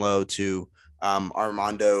it down low to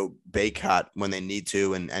Armando Bacot when they need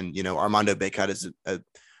to. And Armando Bacot is a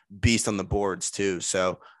beast on the boards too.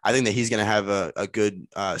 So I think that he's going to have a good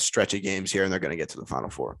stretch of games here, and they're going to get to the Final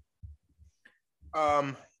Four.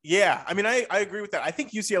 Yeah, I mean, I agree with that. I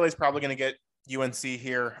think UCLA is probably going to get UNC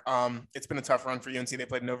here. It's been a tough run for UNC. They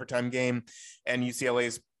played an overtime game, and UCLA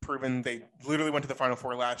has proven they literally went to the Final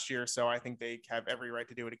Four last year. So I think they have every right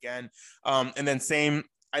to do it again. And then same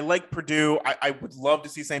I like Purdue. I would love to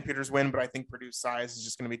see St. Peter's win, but I think Purdue's size is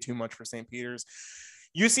just going to be too much for St. Peter's.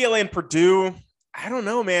 UCLA and Purdue, I don't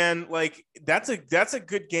know, man. Like that's a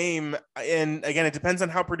good game, and again, it depends on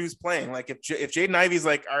how Purdue's playing. Like if Jaden Ivey's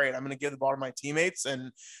like, all right, I'm going to give the ball to my teammates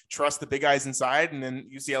and trust the big guys inside, and then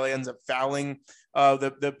UCLA ends up fouling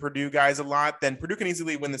the Purdue guys a lot, then Purdue can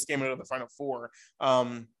easily win this game into the Final Four.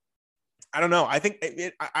 I don't know. I think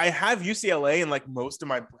I have UCLA in like most of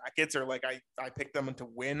my brackets, or like I picked them to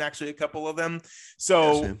win actually a couple of them.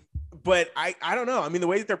 So, yes, but I don't know. I mean, the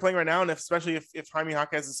way that they're playing right now, and especially if Jaime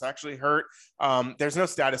Jaquez is actually hurt, there's no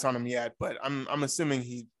status on him yet, but I'm assuming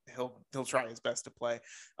he'll try his best to play.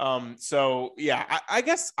 So yeah, I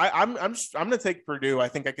guess I'm gonna take Purdue. I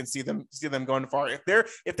think I can see them going far. If they're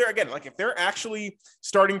again, like if they're actually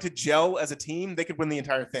starting to gel as a team, they could win the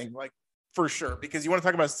entire thing. Like, for sure, because you want to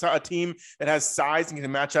talk about a team that has size and can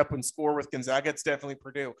match up and score with Gonzaga, it's definitely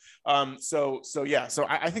Purdue. So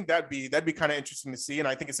I think that'd be kind of interesting to see, and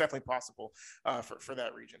I think it's definitely possible for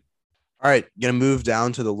that region. All right, gonna move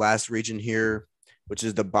down to the last region here, which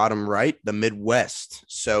is the bottom right, the Midwest.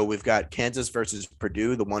 So we've got Kansas versus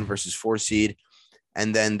Purdue, the 1 versus 4 seed,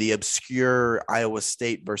 and then the obscure Iowa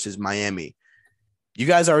State versus Miami. You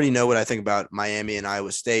guys already know what I think about Miami and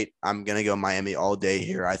Iowa State. I'm going to go Miami all day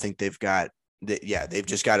here. I think they've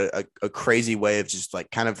just got a crazy way of just like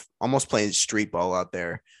kind of almost playing street ball out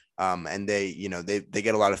there. And they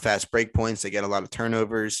get a lot of fast break points. They get a lot of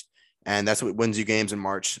turnovers, and that's what wins you games in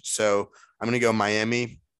March. So I'm going to go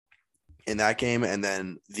Miami in that game. And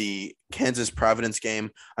then the Kansas Providence game,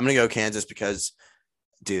 I'm going to go Kansas because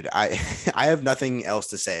dude, I have nothing else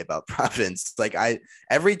to say about Providence. Like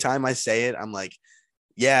every time I say it, I'm like,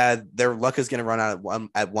 yeah, their luck is going to run out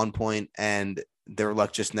at one point, and their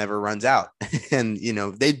luck just never runs out. And,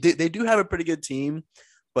 they do have a pretty good team,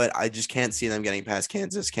 but I just can't see them getting past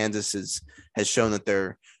Kansas. Kansas has shown that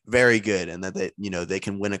they're very good and that they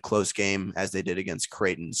can win a close game as they did against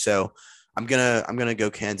Creighton. So I'm going to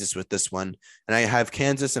go Kansas with this one. And I have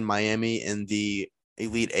Kansas and Miami in the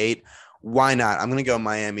Elite Eight. Why not? I'm going to go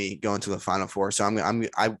Miami going to the Final Four. So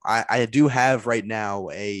I do have right now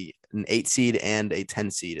an 8 seed and a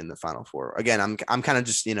 10 seed in the Final Four. Again, I'm kind of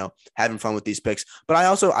just, having fun with these picks, but I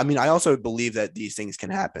also believe that these things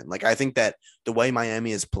can happen. Like, I think that the way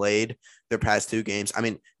Miami has played their past 2 games, I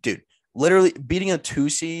mean, dude, literally beating a 2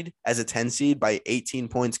 seed as a 10 seed by 18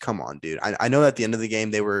 points. Come on, dude. I know at the end of the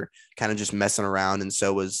game, they were kind of just messing around, and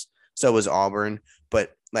so was Auburn,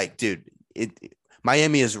 but like, dude,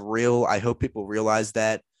 Miami is real. I hope people realize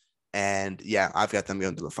that. And yeah, I've got them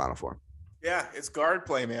going to the Final Four. Yeah, it's guard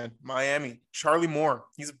play, man. Miami, Charlie Moore,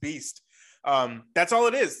 he's a beast. That's all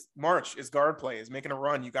it is. March is guard play, is making a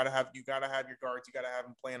run. You gotta have your guards. You gotta have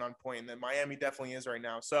them playing on point. And then Miami definitely is right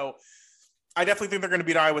now. So I definitely think they're going to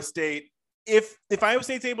beat Iowa State. If Iowa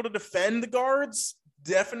State's able to defend the guards,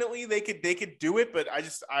 definitely they could do it. But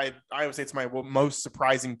Iowa State's my most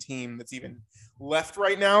surprising team that's even left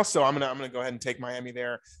right now. So I'm gonna go ahead and take Miami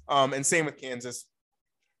there. And same with Kansas.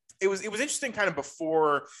 It was interesting kind of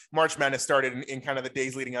before March Madness started and in kind of the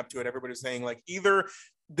days leading up to it. Everybody was saying like either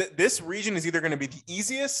this region is either going to be the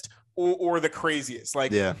easiest or the craziest.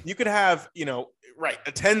 Like you could have,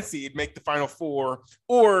 a 10 seed make the Final Four,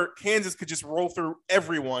 or Kansas could just roll through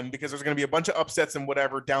everyone because there's going to be a bunch of upsets and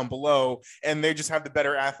whatever down below. And they just have the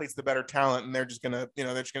better athletes, the better talent. And they're just going to,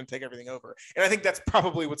 take everything over. And I think that's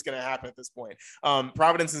probably what's going to happen at this point.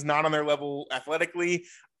 Providence is not on their level athletically.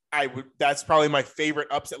 That's probably my favorite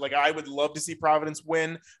upset. Like, I would love to see Providence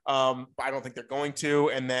win. But I don't think they're going to.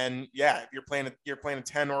 And then, if you're playing a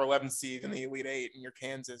 10 or 11 seed in the Elite Eight and you're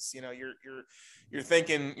Kansas, you're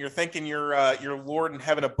thinking you're Lord in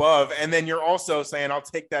heaven above. And then you're also saying, I'll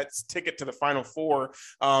take that ticket to the Final Four.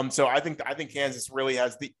 So I think Kansas really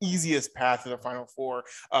has the easiest path to the Final Four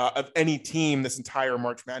of any team this entire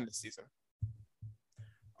March Madness season.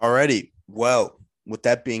 Alrighty. Well, with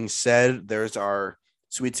that being said, there's our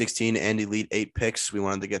Sweet 16 and Elite 8 picks. We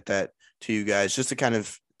wanted to get that to you guys just to kind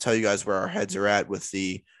of tell you guys where our heads are at with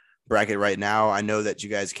the bracket right now. I know that you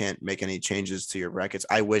guys can't make any changes to your brackets.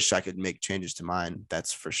 I wish I could make changes to mine.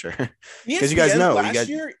 That's for sure. Because you guys know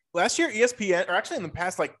last year ESPN, or actually in the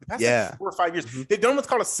past 4 or 5 years, they've done what's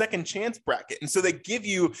called a second chance bracket. And so they give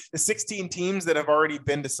you the 16 teams that have already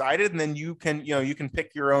been decided. And then you can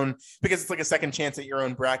pick your own, because it's like a second chance at your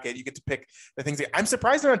own bracket. You get to pick the things I'm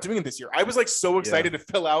surprised they're not doing it this year. I was like so excited to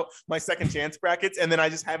fill out my second chance brackets, and then I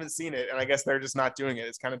just haven't seen it. And I guess they're just not doing it.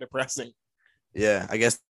 It's kind of depressing. Yeah, I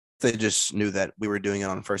guess they just knew that we were doing it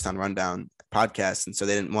on First Down Rundown podcast, and so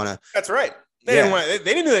they didn't want to. That's right. They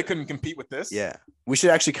didn't know they couldn't compete with this. Yeah, we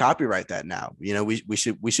should actually copyright that now. We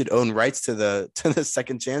should own rights to the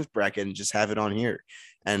second chance bracket and just have it on here.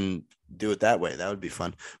 and do it that way. That would be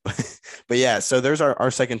fun. But yeah, so there's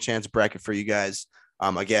our second chance bracket for you guys.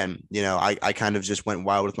 Again, I kind of just went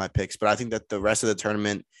wild with my picks, but I think that the rest of the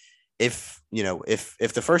tournament, if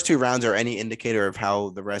the first two rounds are any indicator of how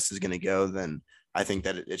the rest is going to go, then I think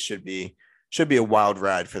that it should be a wild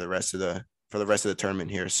ride for the rest of the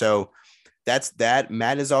tournament here. So that's that.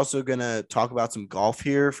 Matt is also going to talk about some golf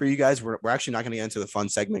here for you guys. We're actually not going to get into the fun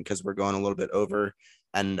segment because we're going a little bit over,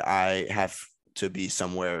 and I have to be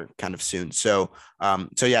somewhere kind of soon. So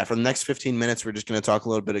yeah, for the next 15 minutes, we're just going to talk a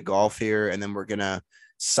little bit of golf here, and then we're going to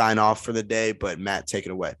sign off for the day. But Matt, take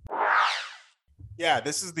it away. Yeah,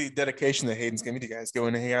 this is the dedication that Hayden's giving to you guys.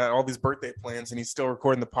 Going, he had all these birthday plans, and he's still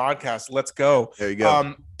recording the podcast. Let's go. There you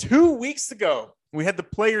go. 2 weeks ago, we had the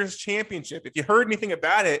Players Championship. If you heard anything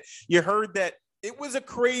about it, you heard that it was a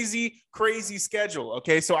crazy, crazy schedule.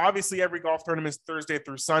 Okay, so obviously every golf tournament is Thursday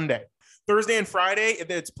through Sunday. Thursday and Friday,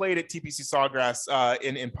 it's played at TPC Sawgrass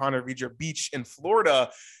in Ponte Vedra Beach in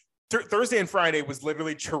Florida. Thursday and Friday was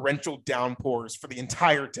literally torrential downpours for the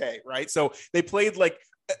entire day, right? So they played like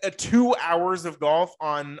 2 hours of golf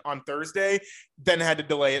on Thursday, then had to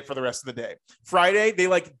delay it for the rest of the day. Friday, they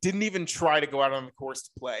didn't even try to go out on the course to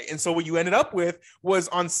play. And so what you ended up with was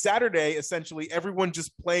on Saturday, essentially everyone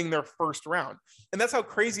just playing their first round. And that's how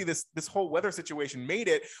crazy this whole weather situation made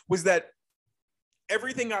it, was that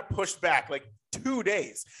everything got pushed back 2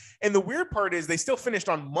 days. And the weird part is they still finished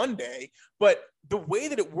on Monday, but the way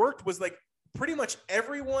that it worked was pretty much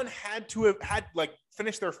everyone had to have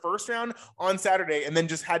finished their first round on Saturday and then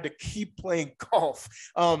just had to keep playing golf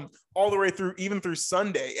all the way through, even through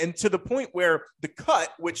Sunday. And to the point where the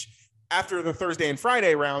cut, which after the Thursday and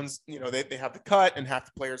Friday rounds, they have the cut and half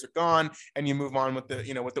the players are gone, and you move on with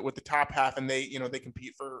the top half, and they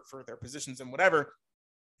compete for their positions and whatever.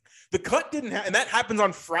 The cut didn't happen, and that happens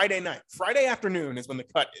on Friday night. Friday afternoon is when the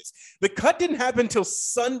cut is. The cut didn't happen until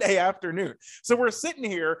Sunday afternoon. So we're sitting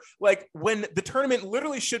here when the tournament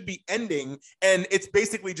literally should be ending, and it's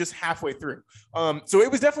basically just halfway through. So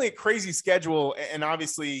it was definitely a crazy schedule, and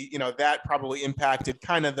obviously, that probably impacted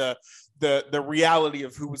kind of the reality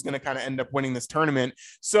of who was going to kind of end up winning this tournament.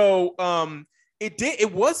 So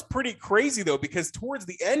it was pretty crazy though, because towards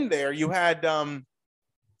the end there, you had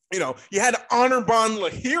you had Anirban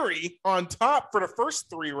Lahiri on top for the first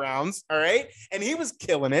 3 rounds. All right. And he was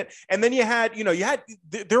killing it. And then you had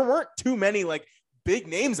there weren't too many big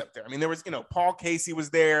names up there. I mean, there was, Paul Casey was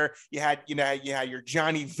there. You had your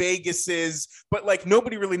Johnny Vegases, but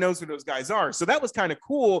nobody really knows who those guys are. So that was kind of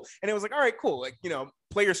cool. And it was all right, cool.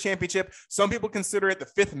 Players Championship. Some people consider it the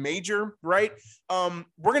 5th major, right?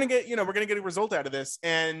 We're going to get a result out of this.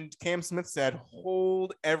 And Cam Smith said,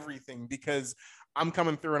 hold everything, because I'm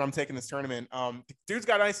coming through and I'm taking this tournament. The dude's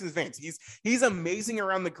got ice in his veins. He's amazing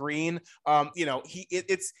around the green.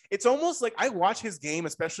 It's almost like I watch his game,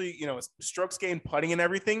 especially, strokes gained, putting and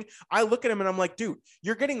everything. I look at him and I'm like, dude,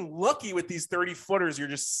 you're getting lucky with these 30 footers. You're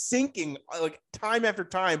just sinking time after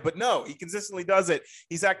time, but no, he consistently does it.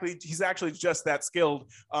 He's actually just that skilled.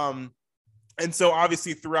 And so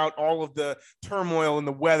obviously throughout all of the turmoil and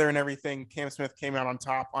the weather and everything, Cam Smith came out on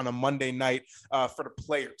top on a Monday night for the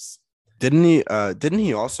Players. Didn't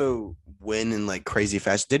he also win in crazy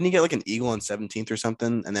fast? Didn't he get an eagle on 17th or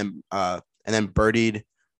something, and then birdied?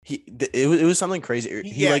 It was something crazy.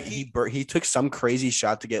 He took some crazy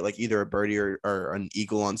shot to get either a birdie or an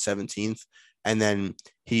eagle on 17th, and then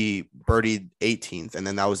he birdied 18th, and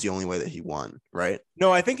then that was the only way that he won, right?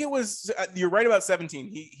 No, I think it was. You're right about 17.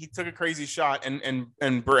 He took a crazy shot and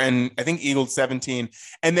I think eagled 17,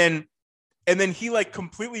 and then he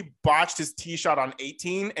completely botched his tee shot on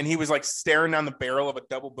 18, and he was staring down the barrel of a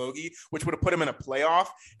double bogey, which would have put him in a playoff.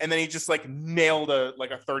 And then he just nailed a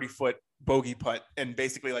 30-foot bogey putt, and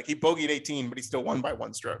basically he bogeyed 18, but he still won by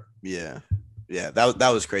 1 stroke. Yeah, that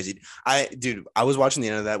was crazy. I was watching the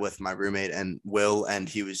end of that with my roommate and Will,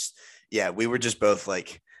 and we were just both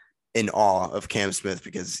in awe of Cam Smith,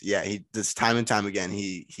 because he this time and time again,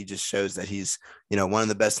 he just shows that he's, one of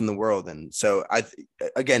the best in the world. And so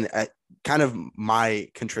kind of my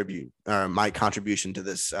contribution to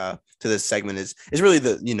this segment is really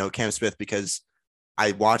the, Cam Smith, because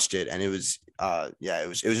I watched it and it was it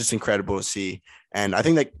was just incredible to see. And I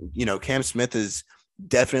think that, Cam Smith is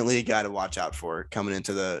definitely a guy to watch out for coming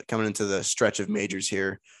into the stretch of majors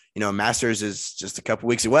here. Masters is just a couple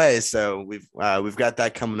weeks away, so we've got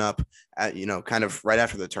that coming up at, kind of right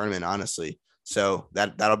after the tournament, honestly. So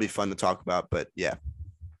that'll be fun to talk about. But yeah.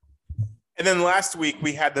 And then last week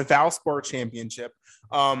we had the Valspar Championship,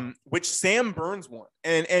 which Sam Burns won,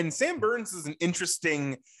 and Sam Burns is an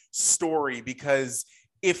interesting story, because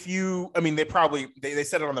they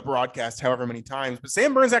said it on the broadcast however many times, but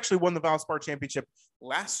Sam Burns actually won the Valspar Championship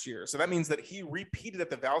last year. So that means that he repeated at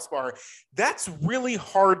the Valspar. That's really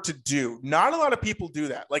hard to do. Not a lot of people do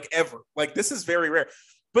that, like ever. Like this is very rare.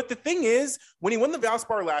 But the thing is, when he won the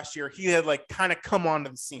Valspar last year, he had like kind of come onto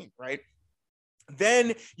the scene, right?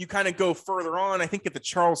 Then you kind of go further on. I think at the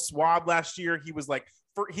Charles Schwab last year, he was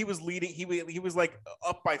leading. He was like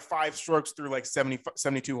up by 5 strokes through like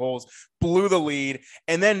 72 holes, blew the lead.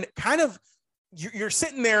 And then kind of you're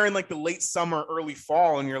sitting there in like the late summer, early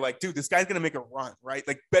fall, and you're like, dude, this guy's going to make a run, right?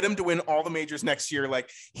 Like bet him to win all the majors next year. Like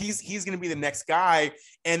he's going to be the next guy.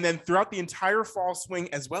 And then throughout the entire fall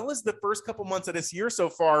swing, as well as the first couple months of this year so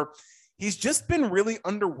far, he's just been really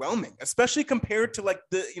underwhelming, especially compared to like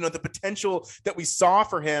the potential that we saw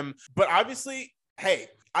for him. But obviously, hey,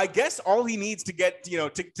 I guess all he needs to get,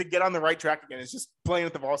 to get on the right track again is just playing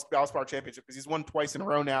at the Valspar Championship, because he's won twice in a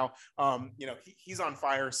row now. He's on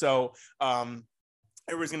fire. So,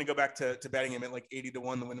 everybody's going to go back to betting him at like 80-1 to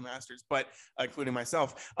win the Masters, but including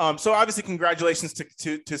myself. So obviously congratulations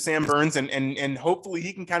to Sam Burns, and hopefully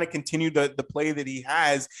he can kind of continue the play that he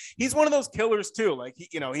has. He's one of those killers too. Like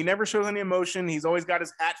he never shows any emotion. He's always got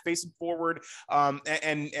his hat facing forward. And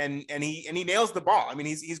he nails the ball. I mean,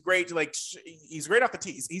 he's great. Like he's great off the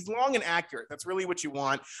tee. He's long and accurate. That's really what you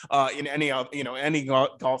want in any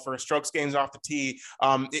golfer. Strokes gains off the tee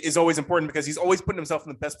is always important, because he's always putting himself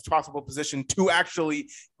in the best possible position to actually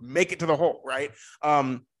make it to the hole, right?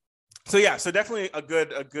 So definitely a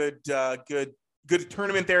good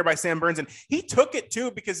tournament there by Sam Burns, and he took it too,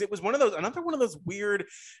 because it was another one of those weird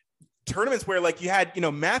tournaments where like you had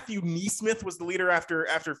Matthew NeSmith was the leader after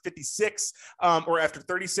 56 or after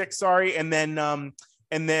 36, sorry, and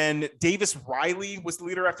then Davis Riley was the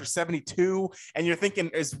leader after 72. And you're thinking,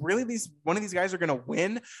 is really one of these guys are going to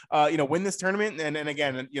win this tournament? And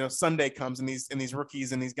again, Sunday comes, and these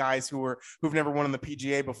rookies and these guys who've never won on the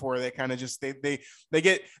PGA before, they kind of just, they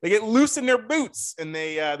get loose in their boots, and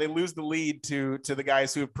they lose the lead to the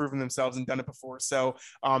guys who have proven themselves and done it before. So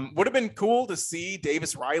would have been cool to see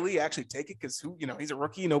Davis Riley actually take it, because he's a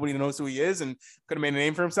rookie. Nobody knows who he is, and could have made a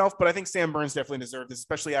name for himself. But I think Sam Burns definitely deserved this,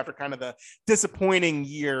 especially after kind of the disappointing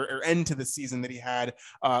year or end to the season that he had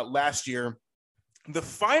last year. The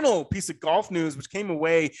final piece of golf news, which came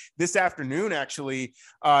away this afternoon, actually,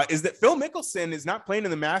 is that Phil Mickelson is not playing in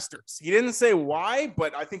the Masters. He didn't say why,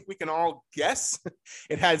 but I think we can all guess.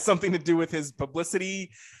 It had something to do with his publicity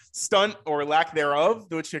stunt, or lack thereof,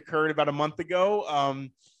 which occurred about a month ago.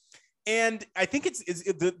 And I think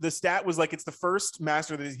the stat was like, it's the first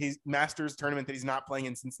Masters tournament that he's not playing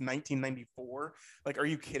in since 1994. Like, are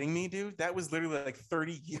you kidding me, dude? That was literally like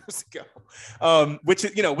 30 years ago.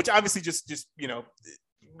 Which obviously just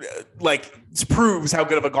like proves how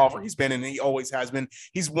good of a golfer he's been, and he always has been.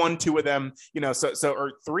 He's won 2 of them,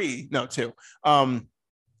 or 3, no, 2.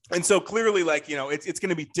 And so clearly, like, it's going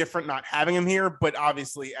to be different not having him here. But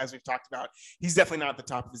obviously, as we've talked about, he's definitely not at the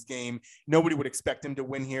top of his game. Nobody would expect him to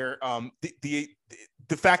win here. The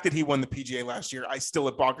fact that he won the PGA last year,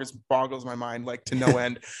 it boggles my mind, like, to no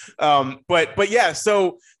end. But yeah,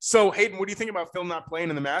 so Hayden, what do you think about Phil not playing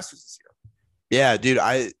in the Masters this year? Yeah, dude,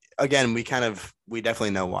 we definitely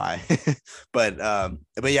know why. but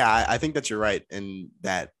yeah, I think that you're right, in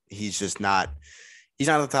that he's just not. He's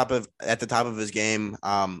not at the top of his game.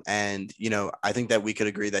 And, I think that we could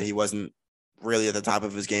agree that he wasn't really at the top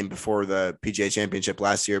of his game before the PGA Championship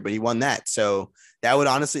last year, but he won that. So that would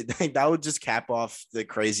honestly, that would just cap off the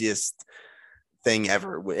craziest thing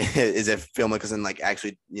ever, is if Phil Mickelson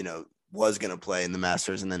actually, was going to play in the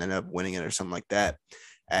Masters and then ended up winning it or something like that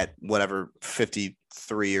at whatever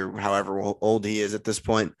 53 or however old he is at this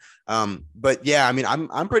point. But yeah, I mean,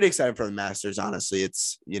 I'm pretty excited for the Masters. Honestly,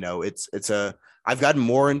 I've gotten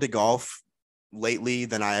more into golf lately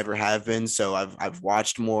than I ever have been. So I've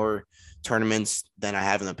watched more tournaments than I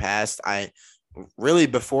have in the past. I really,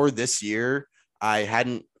 before this year, I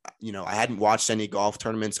hadn't watched any golf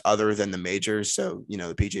tournaments other than the majors. So,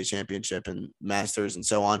 the PGA Championship and Masters and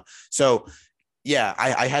so on. So yeah,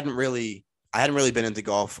 I hadn't really been into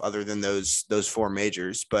golf other than those 4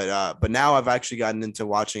 majors, but now I've actually gotten into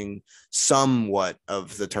watching somewhat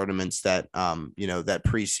of the tournaments that that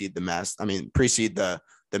precede the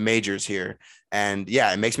majors here. And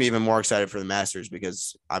yeah, it makes me even more excited for the Masters,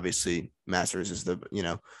 because obviously Masters is the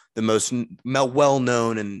most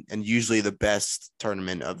well-known and usually the best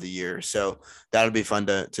tournament of the year. So that'll be fun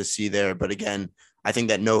to see there. But again, I think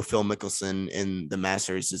that no Phil Mickelson in the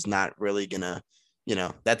Masters is not really gonna,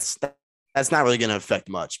 that's not really going to affect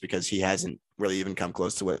much, because he hasn't really even come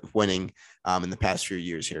close to winning in the past few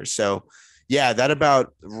years here. So yeah, that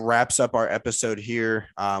about wraps up our episode here.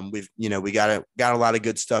 We got a lot of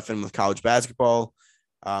good stuff in with college basketball,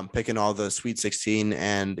 picking all the Sweet 16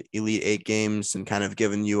 and Elite Eight games, and kind of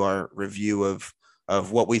giving you our review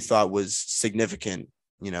of what we thought was significant.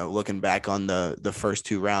 Looking back on the first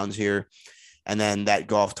two rounds here, and then that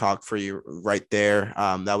golf talk for you right there.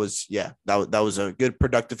 That was a good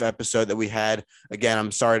productive episode that we had. Again,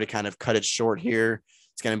 I'm sorry to kind of cut it short here.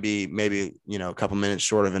 It's going to be maybe, a couple minutes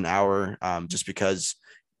short of an hour, just because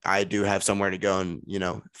I do have somewhere to go in,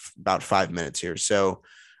 about 5 minutes here. So,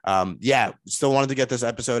 still wanted to get this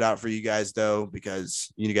episode out for you guys though,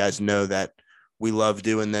 because you guys know that we love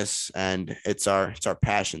doing this and it's our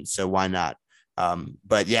passion. So why not?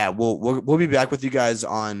 But yeah, we'll be back with you guys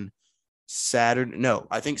on Saturday. No,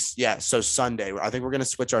 I think, so Sunday. I think we're going to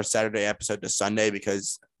switch our Saturday episode to Sunday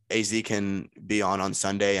because AZ can be on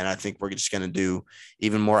Sunday, and I think we're just going to do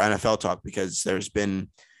even more NFL talk because there's been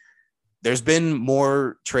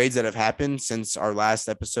more trades that have happened since our last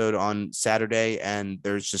episode on Saturday, and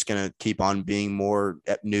there's just going to keep on being more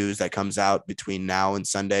news that comes out between now and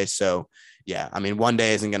Sunday. So yeah, I mean, one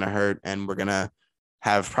day isn't going to hurt, and we're going to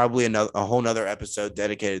have probably a whole nother episode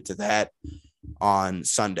dedicated to that on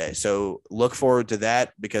Sunday. So look forward to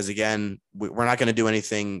that, because again, we're not going to do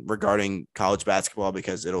anything regarding college basketball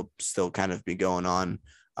because it'll still kind of be going on.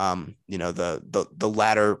 The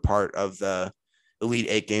latter part of the Elite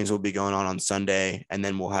Eight games will be going on Sunday, and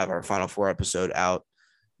then we'll have our Final Four episode out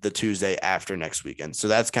the Tuesday after next weekend. So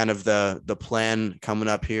that's kind of the plan coming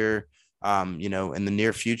up here, in the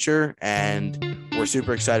near future, and we're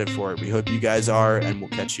super excited for it. We hope you guys are, and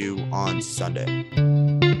we'll catch you on Sunday.